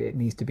both, but it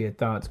needs to be a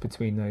dance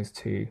between those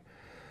two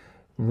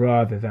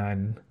rather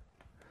than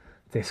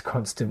this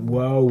constant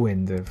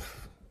whirlwind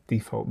of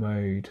default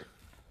mode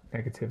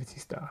negativity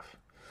stuff.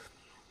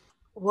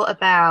 What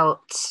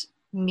about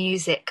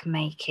music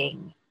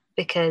making?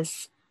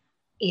 Because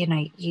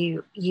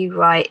you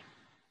write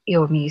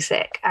your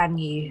music and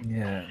you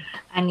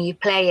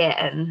play it,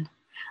 and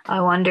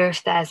I wonder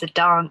if there's a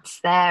dance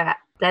there.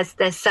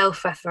 There's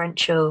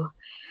self-referential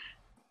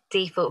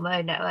default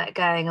mode network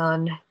going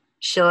on,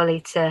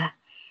 surely, to,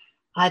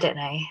 I don't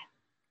know,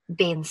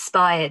 be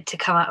inspired to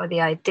come up with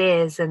the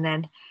ideas, and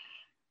then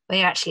when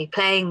you're actually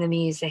playing the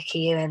music, are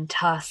you in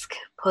task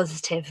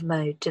positive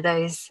mode? Do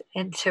those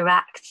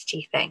interact, do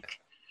you think?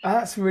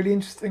 That's a really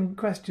interesting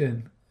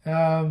question.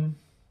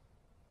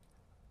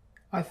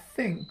 I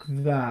think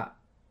that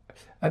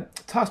a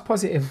task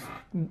positive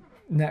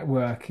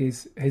network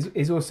is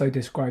also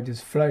described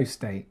as flow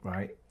state,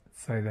 right?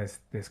 So there's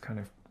this kind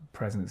of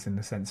presence in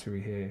the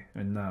sensory here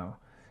and now.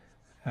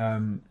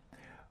 Um,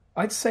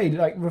 I'd say,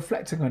 like,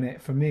 reflecting on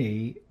it for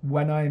me,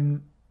 when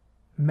I'm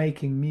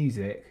making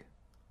music,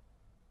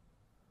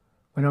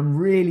 when I'm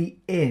really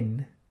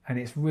in and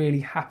it's really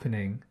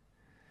happening,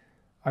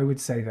 I would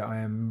say that I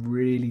am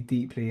really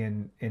deeply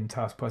in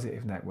task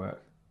positive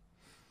network,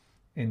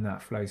 in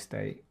that flow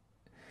state.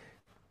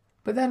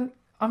 But then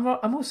I'm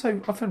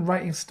also often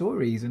writing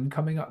stories and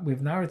coming up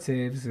with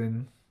narratives,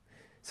 and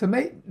so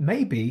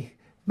maybe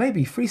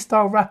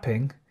freestyle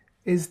rapping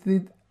is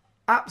the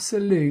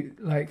absolute,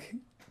 like,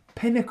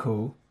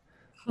 pinnacle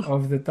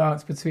of the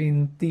dance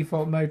between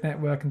default mode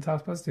network and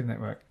task positive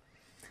network.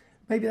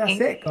 Maybe that's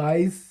it,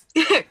 guys.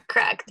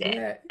 Cracked it.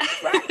 Yeah,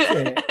 cracked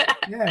it.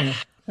 Yeah,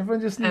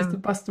 everyone just needs to um,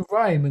 bust a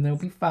rhyme and they'll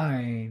be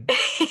fine.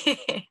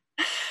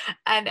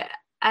 and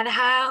and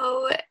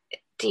how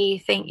do you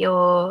think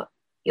your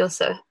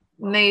sort of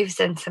moves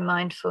into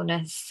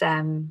mindfulness,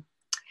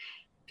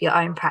 your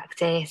own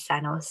practice,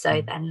 and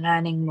also Mm. then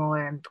learning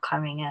more and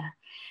becoming a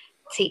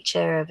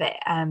teacher of it,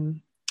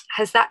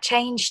 has that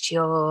changed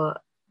your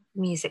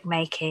music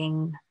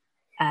making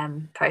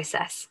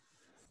process?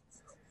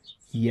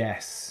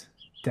 Yes,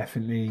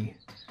 definitely.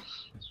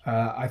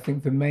 I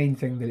think the main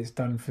thing that it's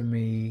done for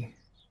me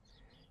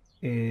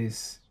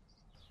is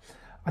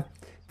I,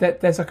 that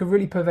there's like a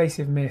really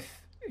pervasive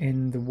myth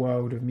in the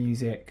world of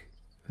music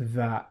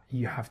that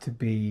you have to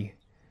be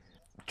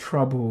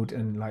troubled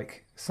and,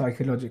 like,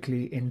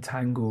 psychologically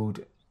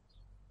entangled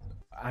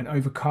and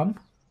overcome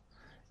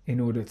in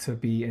order to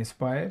be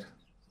inspired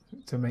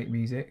to make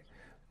music.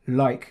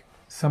 Like,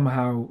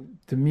 somehow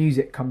the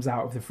music comes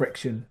out of the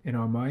friction in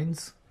our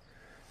minds,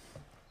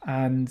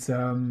 and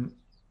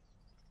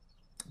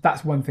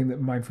that's one thing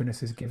that mindfulness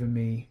has given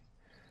me.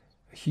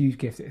 A huge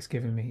gift that it's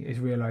given me is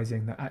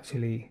realizing that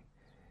actually,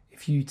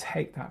 if you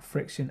take that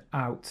friction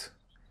out,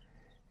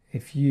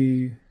 if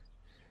you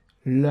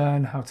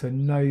learn how to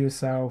know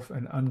yourself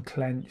and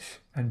unclench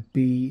and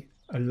be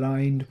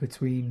aligned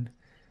between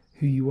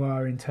who you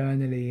are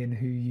internally and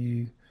who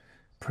you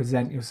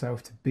present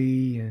yourself to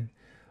be, and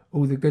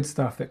all the good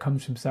stuff that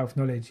comes from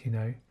self-knowledge,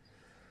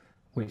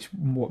 which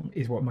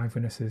what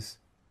mindfulness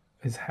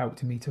has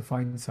helped me to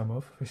find some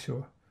of, for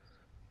sure.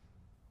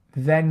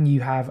 Then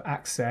you have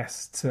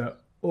access to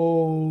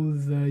all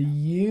the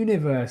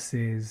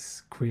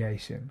universe's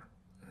creation,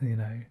 you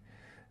know,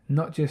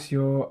 not just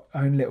your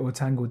own little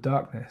tangled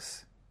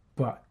darkness,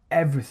 but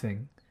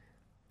everything.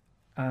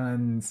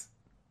 And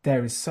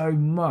there's so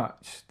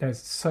much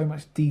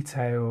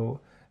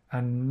detail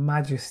and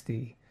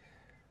majesty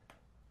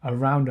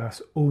around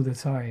us all the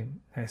time.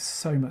 There's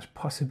so much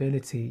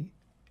possibility,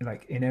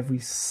 like, in every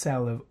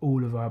cell of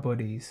all of our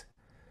bodies.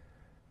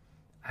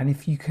 And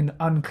if you can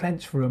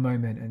unclench for a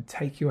moment and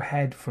take your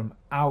head from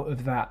out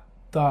of that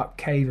dark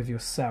cave of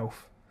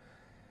yourself,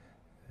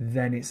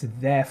 then it's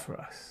there for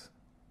us.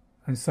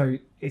 And so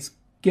it's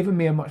given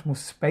me a much more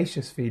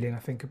spacious feeling, I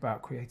think,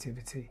 about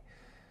creativity.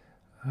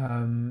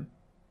 Um,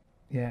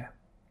 yeah.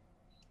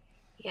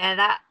 Yeah,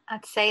 that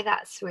I'd say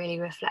that's really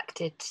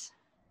reflected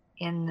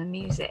in the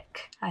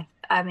music.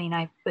 I mean,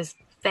 I was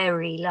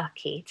very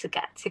lucky to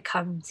get to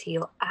come to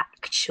your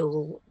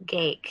actual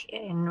gig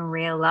in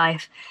real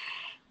life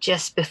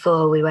just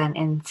before we went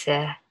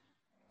into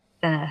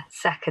the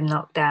second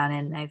lockdown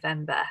in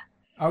November.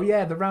 Oh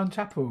yeah, the Round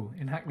Chapel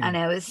in And Hackney.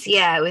 it was,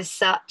 yeah, it was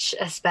such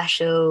a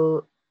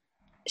special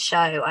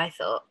show, I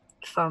thought,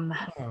 from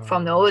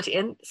the Oh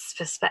audience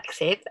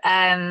perspective.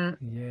 yeah.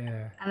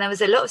 And there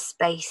was a lot of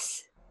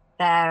space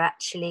there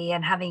actually,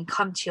 and having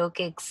come to your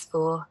gigs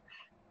for,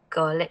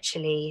 God,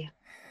 literally,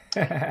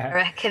 I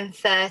reckon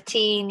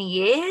 13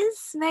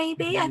 years,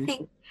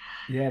 maybe.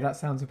 Yeah, that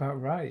sounds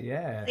about right. I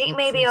Yeah. think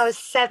maybe I was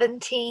Since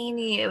 17.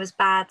 It was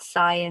Bad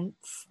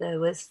Science. There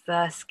was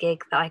first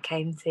gig that I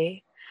came to.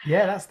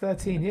 Yeah, that's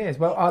 13 years.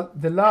 Well,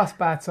 the last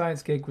Bad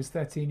Science gig was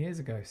 13 years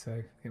ago,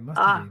 so it must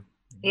have Ah, been.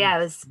 yeah,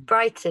 it was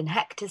Brighton,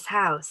 Hector's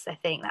house. I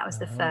think that was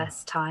the Ah.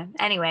 first time.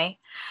 Anyway,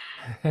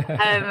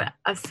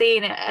 I've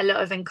seen a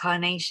lot of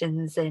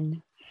incarnations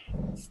in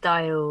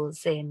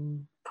styles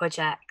in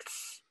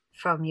projects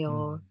from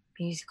your Mm,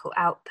 musical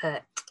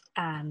output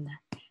um,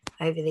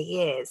 over the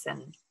years,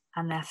 and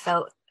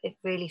it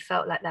really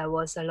felt like there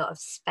was a lot of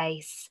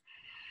space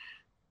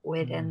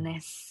within mm.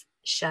 this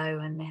show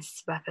and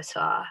this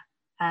repertoire,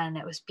 and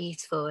it was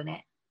beautiful, and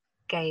it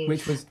gave,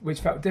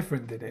 Which felt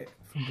different, did it,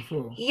 from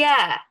before?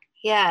 yeah,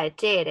 yeah, it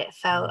did. It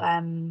felt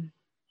Mm.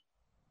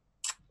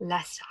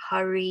 less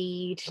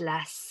hurried,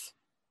 less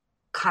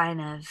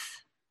kind of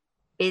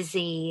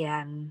busy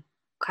and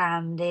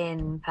crammed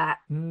in.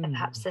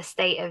 Perhaps Mm. the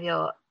state of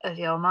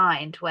your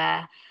mind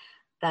where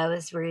there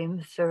was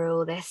room for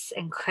all this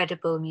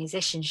incredible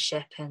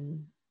musicianship,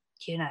 and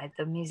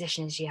the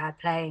musicians you had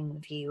playing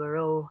with you were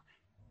all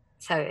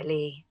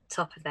totally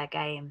top of their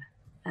game,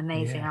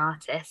 amazing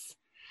artists.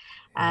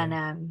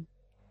 And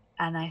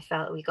I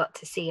felt we got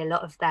to see a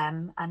lot of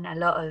them and a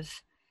lot of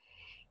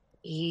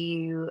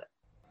you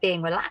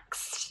being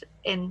relaxed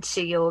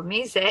into your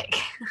music.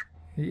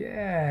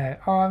 Yeah.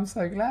 Oh, I'm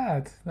so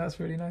glad. That's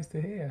really nice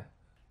to hear.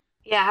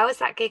 Yeah, how was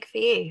that gig for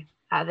you?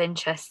 Out of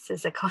interest,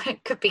 as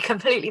could be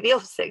completely the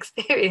opposite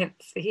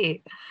experience for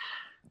you.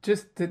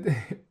 Just the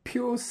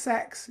pure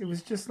sex. It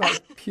was just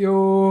like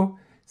pure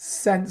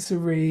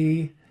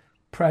sensory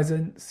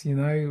presence,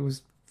 It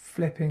was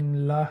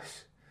flipping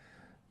lush,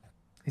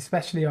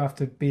 especially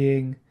after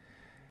I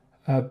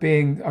was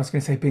going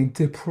to say being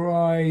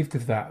deprived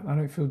of that. I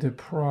don't feel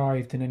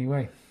deprived in any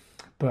way,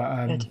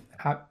 but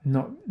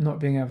not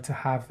being able to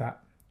have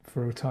that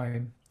for a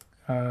time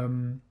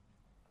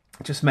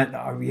just meant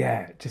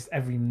that just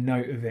every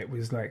note of it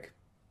was like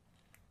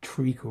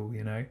treacle,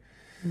 It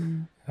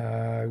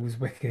was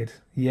wicked.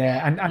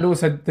 Yeah, and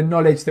also the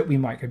knowledge that we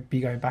might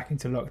be going back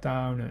into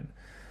lockdown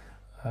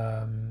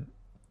and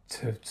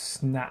to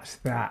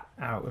snatch that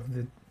out of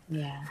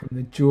from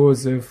the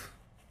jaws of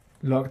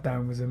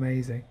lockdown was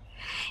amazing.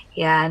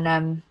 Yeah,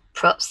 and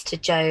props to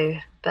Joe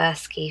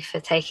Bursky for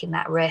taking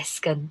that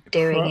risk and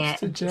doing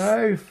props it. To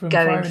Joe from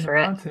going Fire for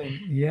in the it.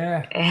 Mountain.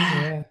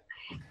 Yeah.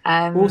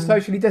 All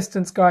socially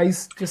distanced,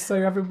 guys, just so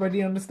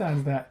everybody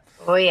understands that.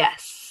 Oh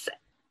yes.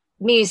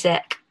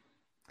 Music.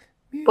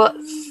 What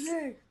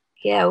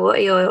are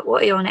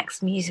your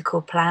next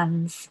musical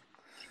plans?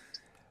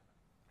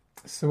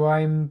 So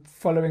I'm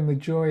following the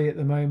Joy at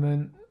the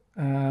moment.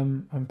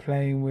 I'm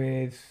playing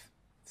with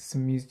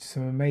some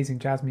amazing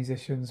jazz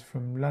musicians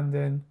from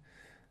London.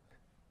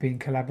 Been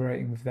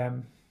collaborating with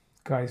them,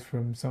 guys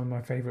from some of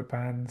my favourite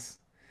bands.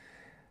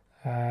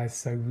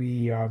 So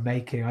we are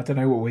making, I don't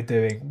know what we're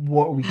doing.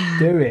 What are we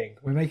doing?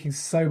 We're making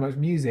so much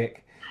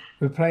music.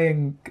 We're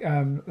playing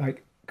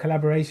like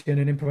collaboration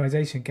and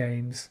improvisation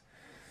games.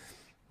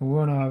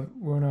 We're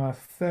on our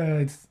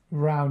third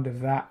round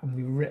of that, and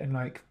we've written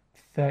like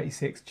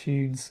 36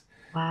 tunes.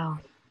 Wow.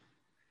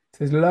 So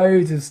there's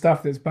loads of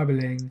stuff that's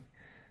bubbling.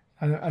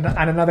 And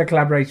another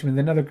collaboration with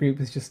another group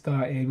has just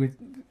started with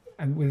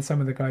some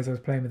of the guys I was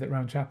playing with at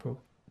Round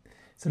Chapel.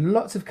 So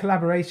lots of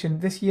collaboration.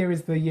 This year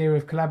is the year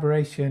of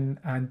collaboration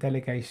and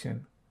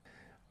delegation.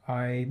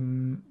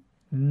 I'm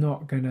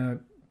not going to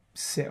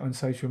sit on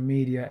social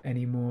media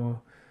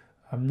anymore.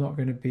 I'm not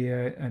going to be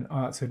an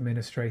arts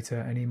administrator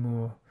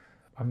anymore.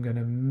 I'm going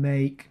to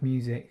make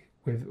music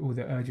with all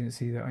the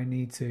urgency that I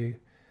need to.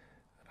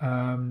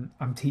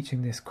 I'm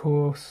teaching this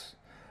course.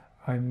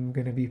 I'm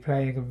going to be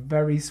playing a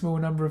very small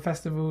number of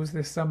festivals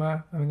this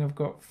summer. I think I've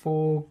got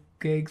 5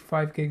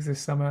 gigs this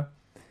summer.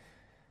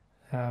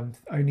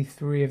 Only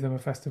 3 of them are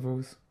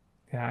festivals.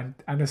 Yeah,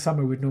 and a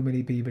summer would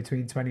normally be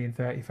between 20 and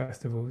 30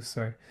 festivals.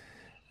 So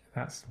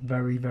that's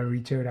very,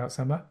 very chilled out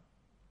summer.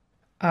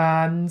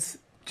 And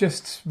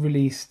just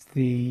released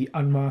the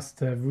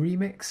Unmaster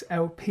Remix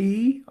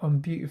LP on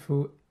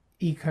beautiful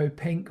Eco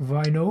Pink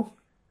vinyl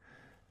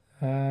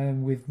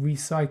with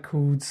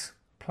recycled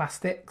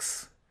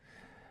plastics.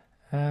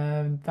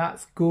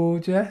 That's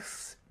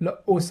gorgeous.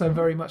 Also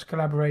very much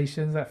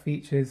collaborations. That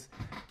features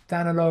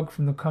Danalog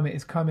from The Comet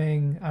Is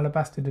Coming,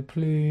 Alabaster de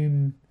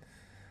Plume,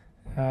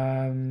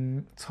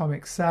 Tom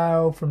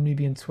Excel from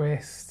Nubian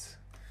Twist,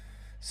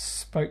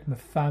 Spoke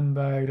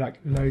Mafambo, like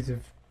loads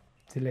of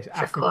delicious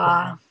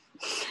Afriqua,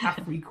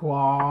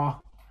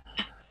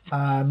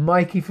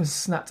 Mikey for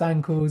Snapped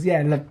Ankles.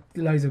 Yeah,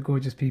 loads of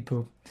gorgeous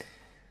people.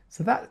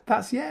 So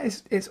that's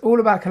it's all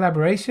about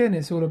collaboration.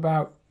 It's all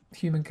about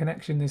human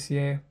connection this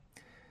year.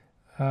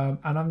 And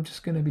I'm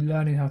just going to be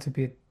learning how to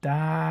be a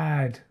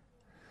dad.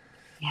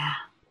 Yeah.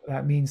 What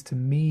that means to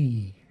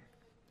me,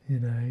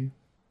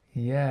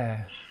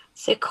 Yeah.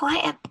 So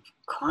quite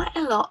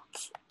a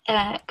lot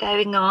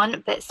going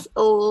on, but it's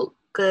all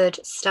good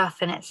stuff.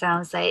 And it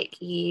sounds like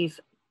you're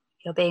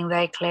being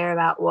very clear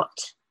about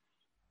what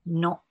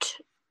not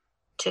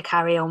to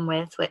carry on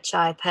with, which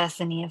I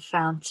personally have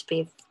found to be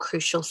a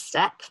crucial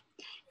step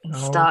in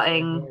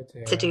starting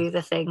to do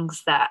the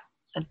things that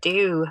I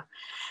do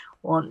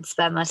want to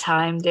spend my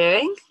time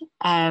doing.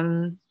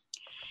 Hard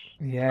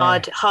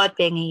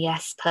being a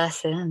yes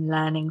person and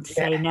learning to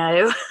say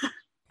no.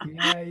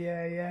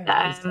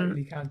 It's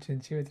totally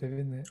counterintuitive,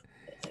 isn't it?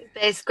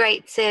 But it's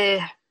great to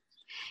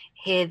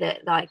hear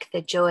that, like,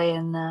 the joy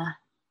and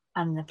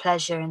the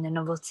pleasure and the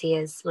novelty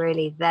is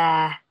really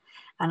there.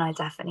 And I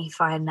definitely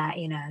find that,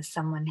 as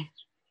someone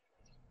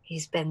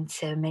who's been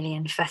to a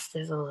million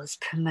festivals,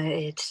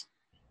 promoted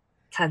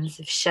tons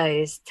of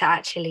shows, to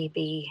actually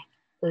be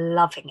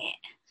loving it,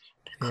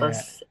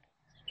 because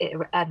it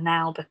are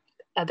now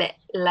a bit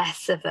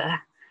less of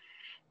a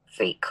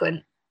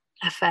frequent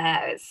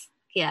affair.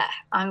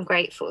 I'm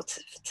grateful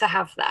to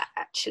have that,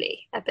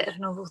 actually, a bit of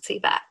novelty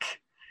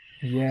back.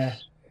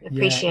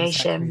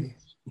 Appreciation.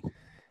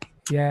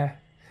 Yeah,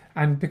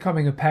 and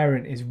becoming a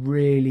parent is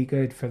really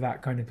good for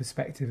that kind of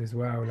perspective as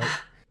well. Like,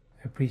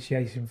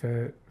 appreciation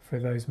for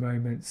those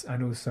moments,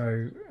 and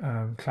also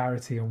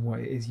clarity on what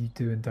it is you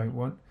do and don't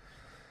want.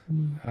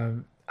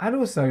 And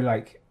also,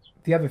 like,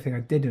 the other thing I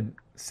didn't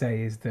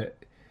say is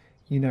that,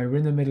 you know, we're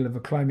in the middle of a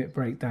climate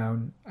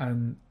breakdown,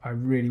 and I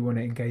really want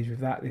to engage with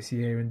that this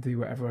year and do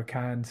whatever I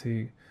can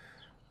to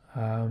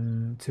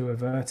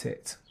avert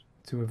it,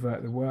 to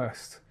avert the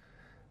worst.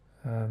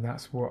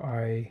 That's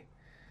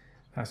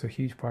a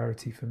huge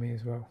priority for me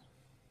as well.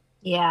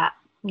 Yeah,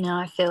 no,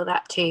 I feel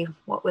that too.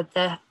 What with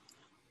the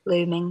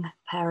looming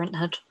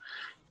parenthood.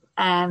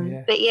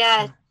 But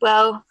yeah,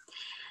 well,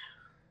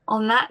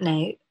 on that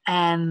note,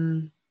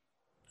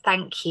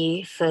 thank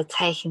you for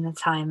taking the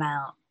time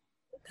out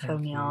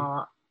from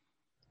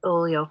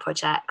all your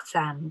projects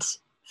and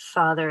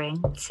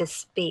fathering to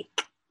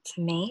speak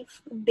to me,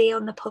 be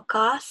on the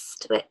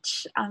podcast,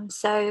 which I'm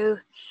so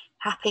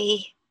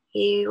happy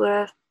you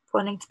were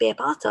wanting to be a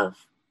part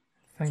of.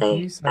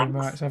 Thank you so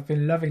much. I've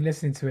been loving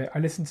listening to it. I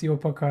listen to your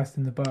podcast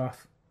in the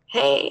bath.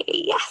 Hey,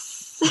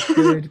 yes. It's a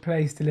good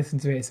place to listen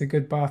to it. It's a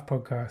good bath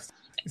podcast.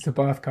 It's a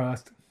bath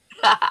cast.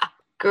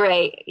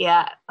 Great.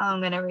 Yeah,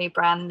 I'm going to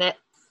rebrand it.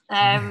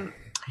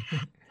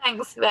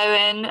 Thanks,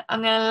 Bowen.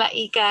 I'm going to let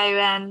you go,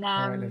 and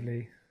All right,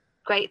 lovely.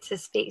 Great to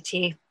speak to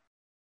you. We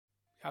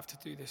have to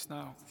do this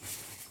now.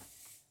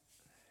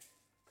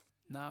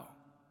 Now.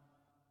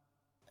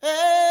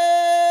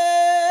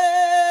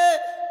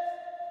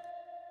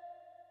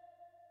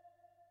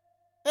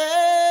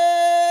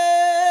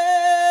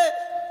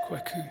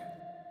 Kwaku.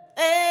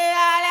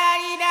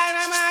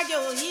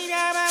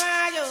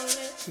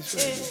 This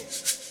radio.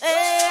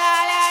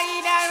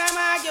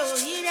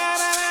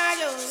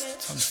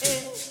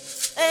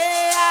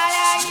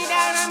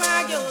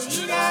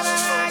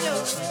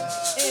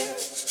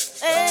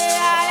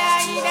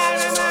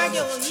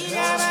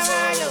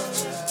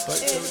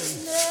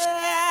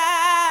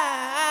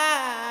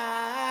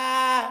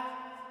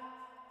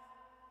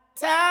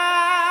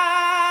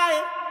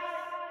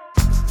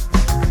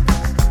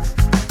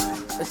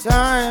 The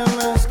time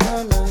is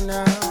coming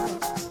now.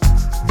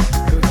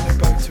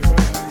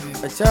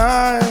 The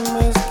time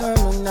is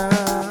coming now.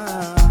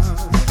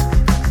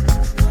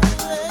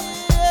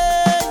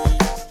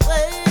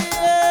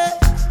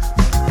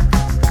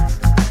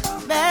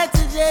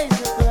 Better days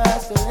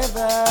across the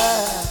river.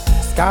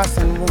 Scars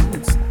and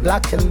wounds,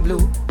 black and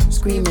blue.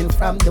 Screaming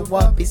from the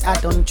wobbies I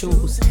don't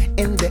choose.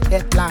 In the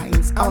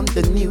headlines, on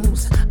the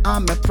news,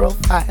 I'm a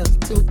profile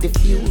to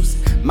diffuse.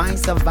 My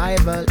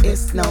survival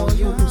is no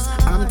use.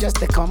 I'm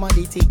just a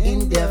commodity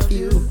in their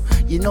view.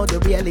 You know the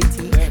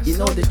reality, you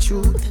know the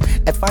truth.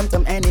 A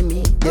phantom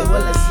enemy, they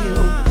will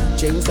assume.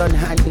 Chains on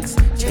hands,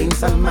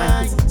 chains on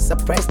minds.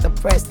 Suppressed,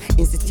 oppressed,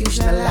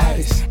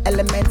 institutionalized.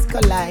 Elements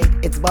collide,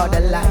 it's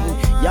borderline.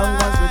 Young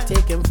ones were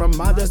taken from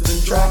mothers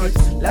and tried.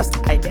 Lost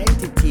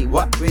identity,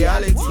 what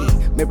reality?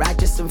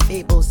 Mirages and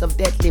fables of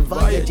deadly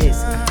voyages.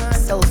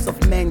 Souls of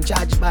men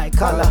judged by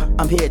color.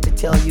 I'm here to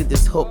tell you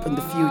there's hope in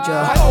the future.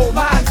 My old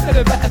man said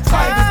a better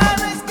time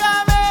is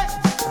coming.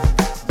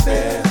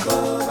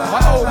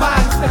 My old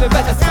man said a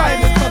better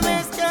time is coming.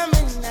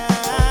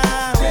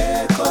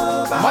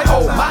 My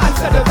old man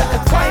said a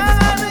better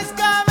time is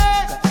coming.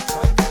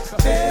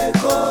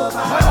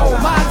 My old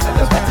man said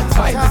a better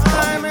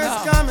time is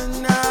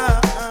coming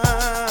now.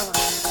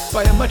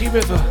 By a muddy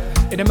river,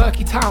 in a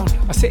murky town,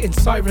 I sit in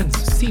sirens,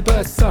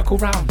 seabirds circle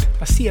round.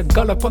 I see a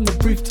gull up on the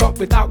rooftop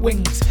without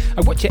wings.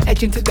 I watch it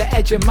edge into the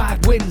edge of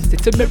mad winds.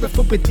 It's a mirror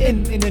for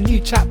within in a new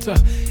chapter.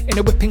 In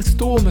a whipping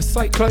storm, a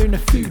cyclone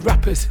of food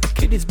wrappers. A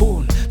kid is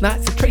born, now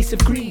it's a trace of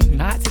green.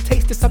 Now it's a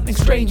taste of something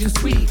strange and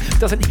sweet.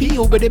 Doesn't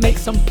heal, but it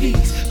makes some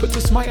peace. Puts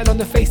a smile on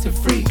the face of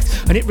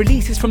freaks. And it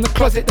releases from the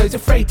closet those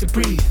afraid to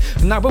breathe.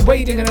 And now we're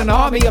wading in an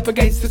army up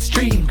against the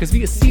stream. Cause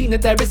we have seen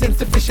that there is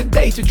insufficient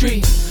day to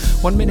dream.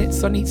 1 minute,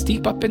 sun eats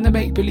deep up in the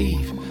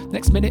make-believe.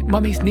 Next minute,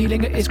 mummy's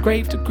kneeling at his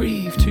grave to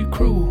grieve. Too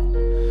cruel.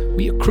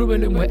 We are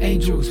cruel and we're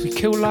angels. We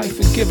kill life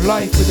and give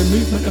life with a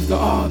movement of the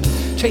arm.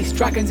 Chase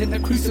dragons in the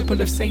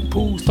crucible of St.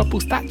 Paul's. Topple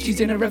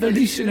statues in a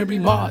revolutionary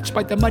march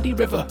by the muddy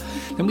river.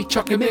 Then we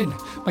chuck him in.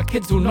 My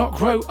kids will not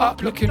grow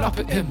up looking up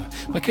at him.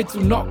 My kids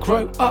will not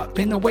grow up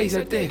in the ways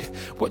I did.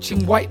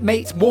 Watching white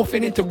mates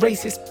morphing into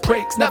racist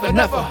pricks. Never,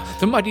 never.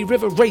 The muddy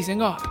river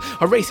raising up.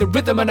 I raise a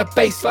rhythm and a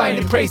bass line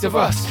in praise of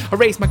us. I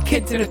raise my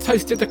kids in a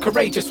toast to the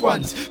courageous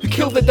ones who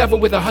kill the devil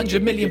with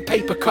 100 million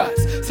paper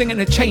cuts. Singing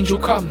a change will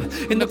come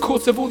in the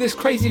course of all this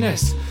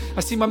craziness.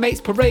 I see my mates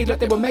parade like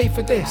they were made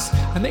for this.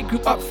 And they grew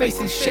up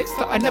facing shits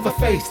that I never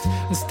faced.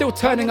 And still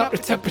turning up the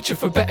temperature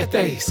for better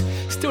days.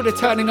 Still they're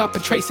turning up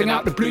and tracing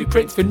out the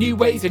blueprints for new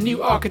ways and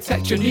new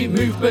architecture, new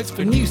movements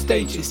for new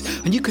stages.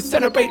 And you could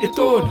celebrate the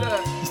dawn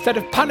instead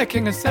of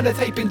panicking and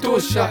sellotaping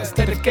doors shut.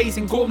 Instead of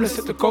gazing gormless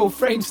at the gold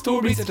framed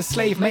stories of the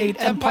slave-made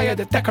empire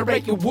that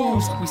decorate your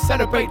walls. We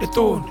celebrate the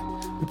dawn.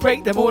 We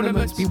break them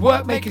ornaments, we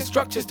work making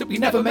structures that we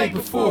never made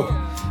before.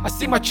 I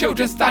see my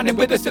children standing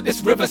with us at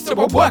this river, so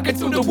I work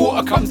until the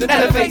water comes and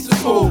elevates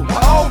us all.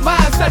 My old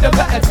man said a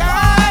better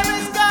time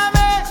is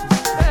coming.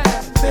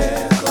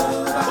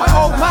 My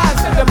old man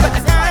said a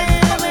better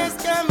time is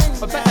coming.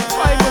 A better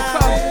time will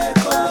come.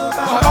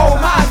 My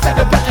old man said a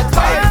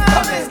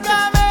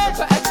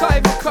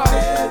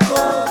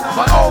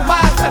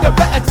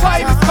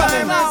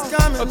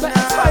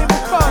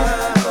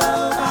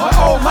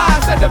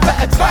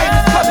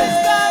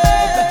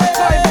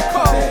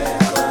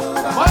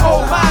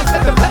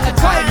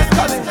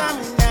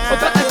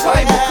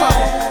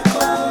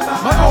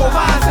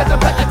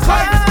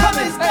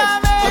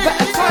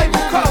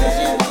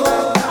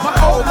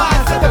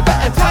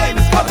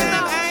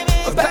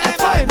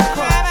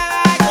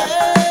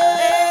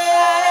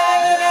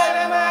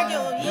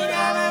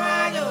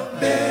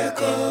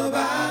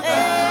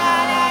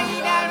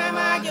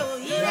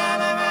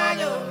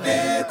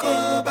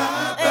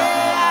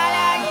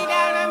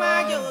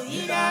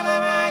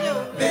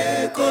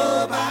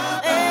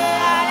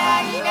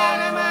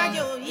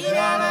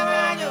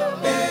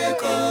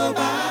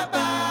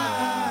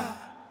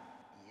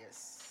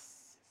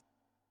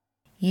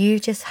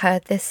You just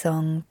heard the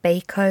song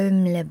Beiko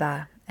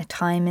Mliba, A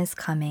Time Is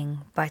Coming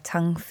by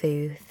Tung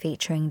Fu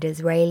featuring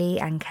Disraeli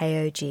and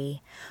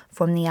KOG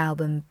from the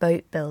album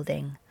Boat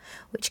Building,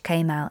 which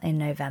came out in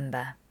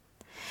November.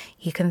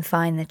 You can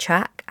find the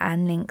track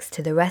and links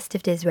to the rest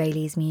of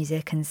Disraeli's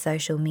music and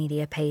social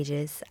media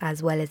pages,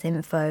 as well as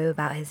info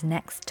about his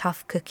next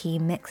Tough Cookie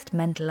Mixed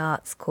Mental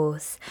Arts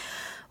course,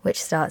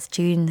 which starts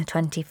June the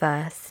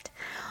 21st,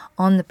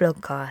 on the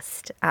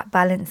blogcast at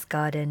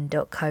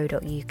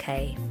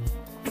balancegarden.co.uk.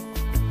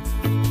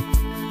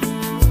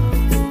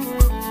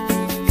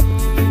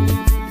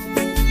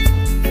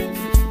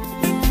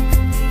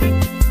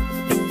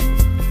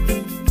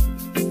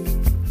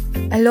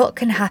 A lot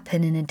can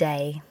happen in a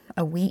day,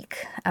 a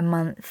week, a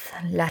month,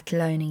 let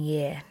alone a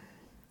year.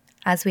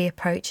 As we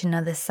approach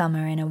another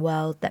summer in a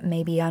world that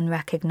may be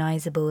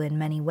unrecognisable in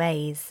many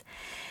ways,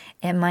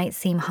 it might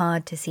seem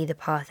hard to see the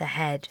path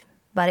ahead,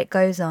 but it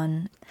goes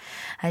on,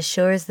 as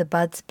sure as the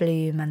buds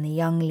bloom and the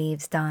young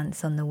leaves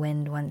dance on the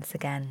wind once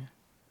again.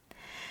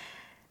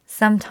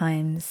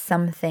 Sometimes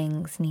some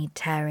things need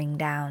tearing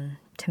down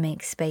to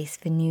make space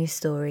for new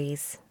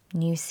stories,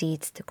 new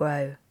seeds to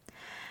grow.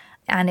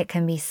 And it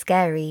can be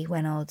scary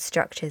when old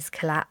structures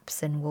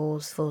collapse and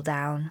walls fall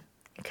down.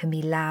 It can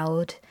be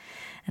loud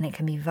and it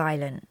can be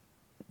violent,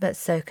 but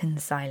so can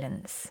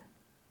silence.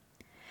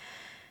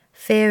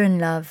 Fear and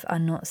love are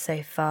not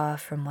so far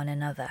from one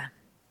another.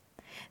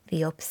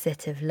 The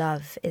opposite of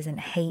love isn't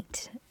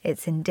hate,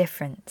 it's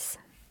indifference.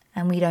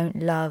 And we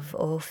don't love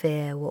or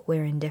fear what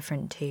we're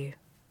indifferent to.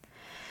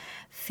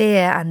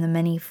 Fear and the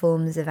many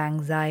forms of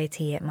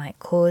anxiety it might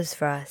cause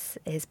for us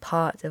is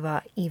part of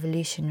our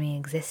evolutionary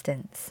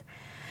existence,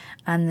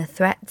 and the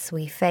threats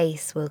we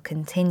face will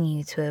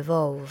continue to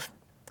evolve,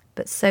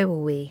 but so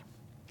will we.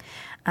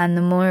 And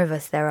the more of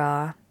us there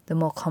are, the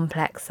more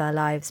complex our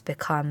lives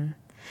become,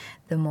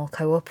 the more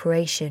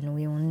cooperation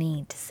we will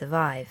need to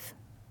survive.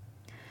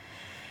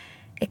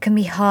 It can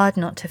be hard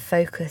not to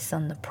focus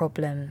on the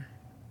problem,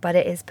 but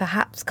it is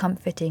perhaps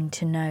comforting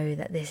to know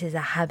that this is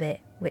a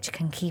habit which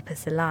can keep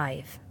us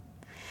alive.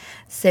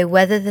 So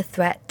whether the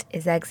threat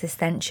is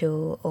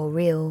existential or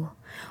real,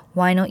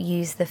 why not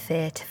use the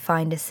fear to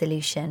find a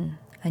solution,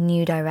 a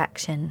new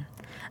direction,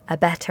 a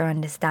better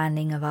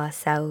understanding of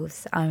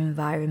ourselves, our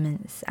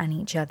environments and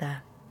each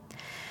other?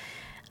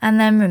 And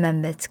then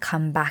remember to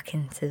come back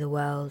into the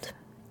world,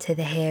 to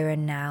the here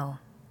and now,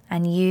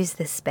 and use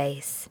the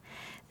space,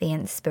 the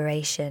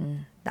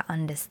inspiration, the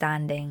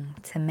understanding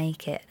to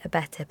make it a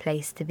better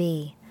place to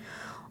be,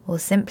 or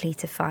simply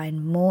to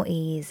find more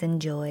ease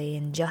and joy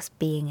in just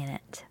being in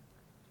it.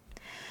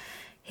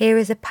 Here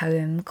is a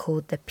poem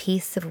called The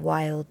Peace of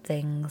Wild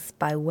Things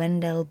by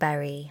Wendell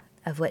Berry,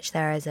 of which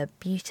there is a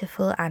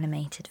beautiful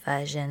animated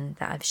version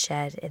that I've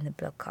shared in the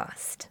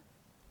blogcast.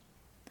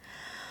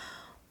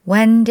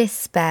 When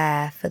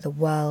despair for the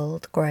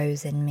world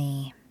grows in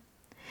me,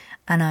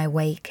 and I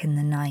wake in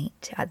the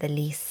night at the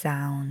least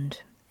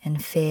sound, in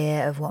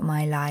fear of what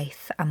my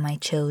life and my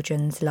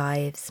children's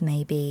lives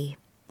may be,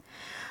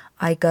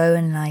 I go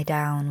and lie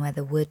down where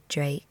the wood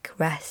drake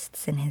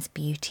rests in his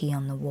beauty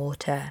on the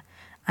water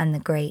and the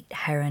great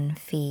heron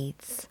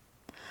feeds.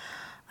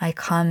 I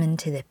come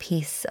into the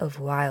peace of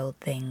wild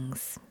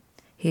things,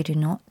 who do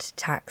not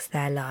tax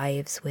their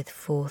lives with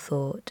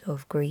forethought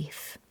of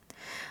grief.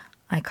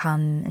 I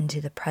come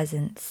into the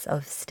presence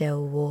of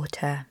still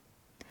water,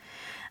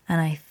 and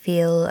I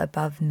feel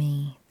above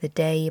me the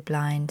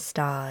day-blind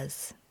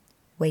stars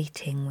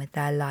waiting with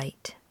their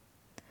light.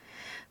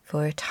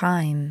 For a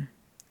time,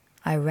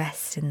 I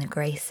rest in the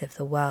grace of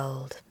the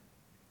world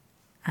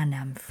and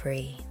am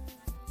free.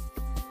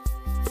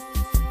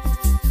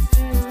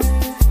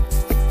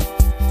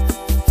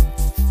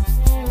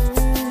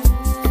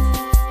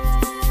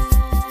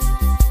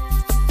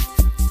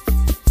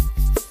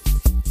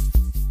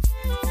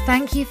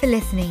 Thank you for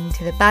listening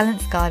to the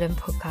Balanced Garden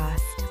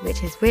podcast,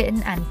 which is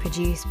written and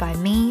produced by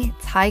me,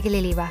 Tiger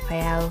Lily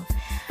Raphael,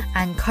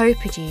 and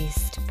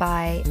co-produced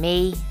by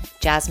me,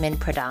 Jasmine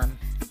Pradhan.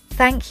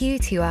 Thank you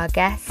to our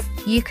guests.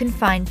 You can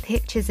find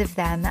pictures of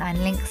them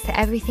and links to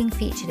everything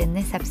featured in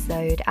this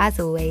episode, as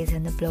always,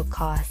 in the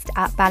blogcast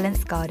at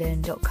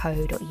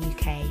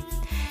balancegarden.co.uk,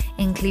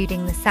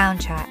 including the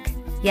soundtrack,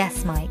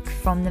 Yes Mike,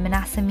 from the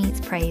Manasseh Meets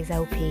Praise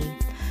LP,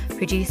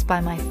 produced by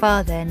my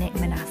father, Nick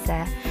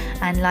Manasseh,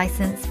 and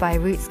licensed by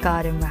Roots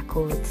Garden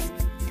Records.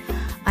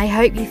 I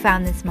hope you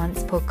found this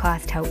month's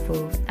podcast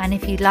helpful, and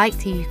if you'd like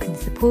to, you can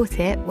support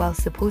it while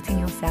supporting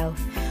yourself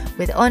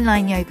with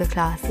online yoga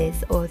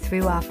classes or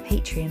through our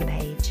Patreon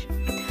page.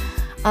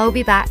 I'll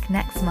be back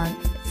next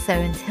month, so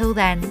until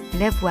then,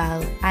 live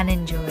well and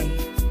enjoy.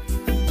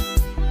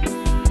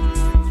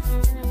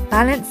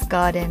 Balanced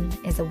Garden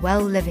is a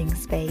well-living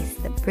space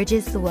that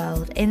bridges the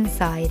world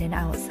inside and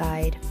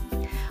outside.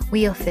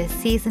 We offer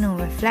seasonal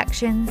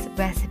reflections,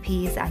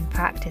 recipes and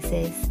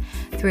practices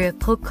through a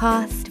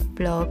podcast,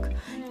 blog,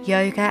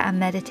 yoga and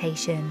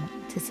meditation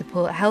to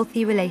support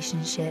healthy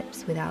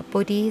relationships with our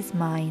bodies,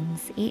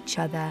 minds, each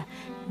other,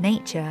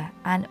 nature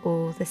and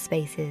all the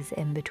spaces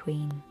in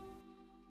between.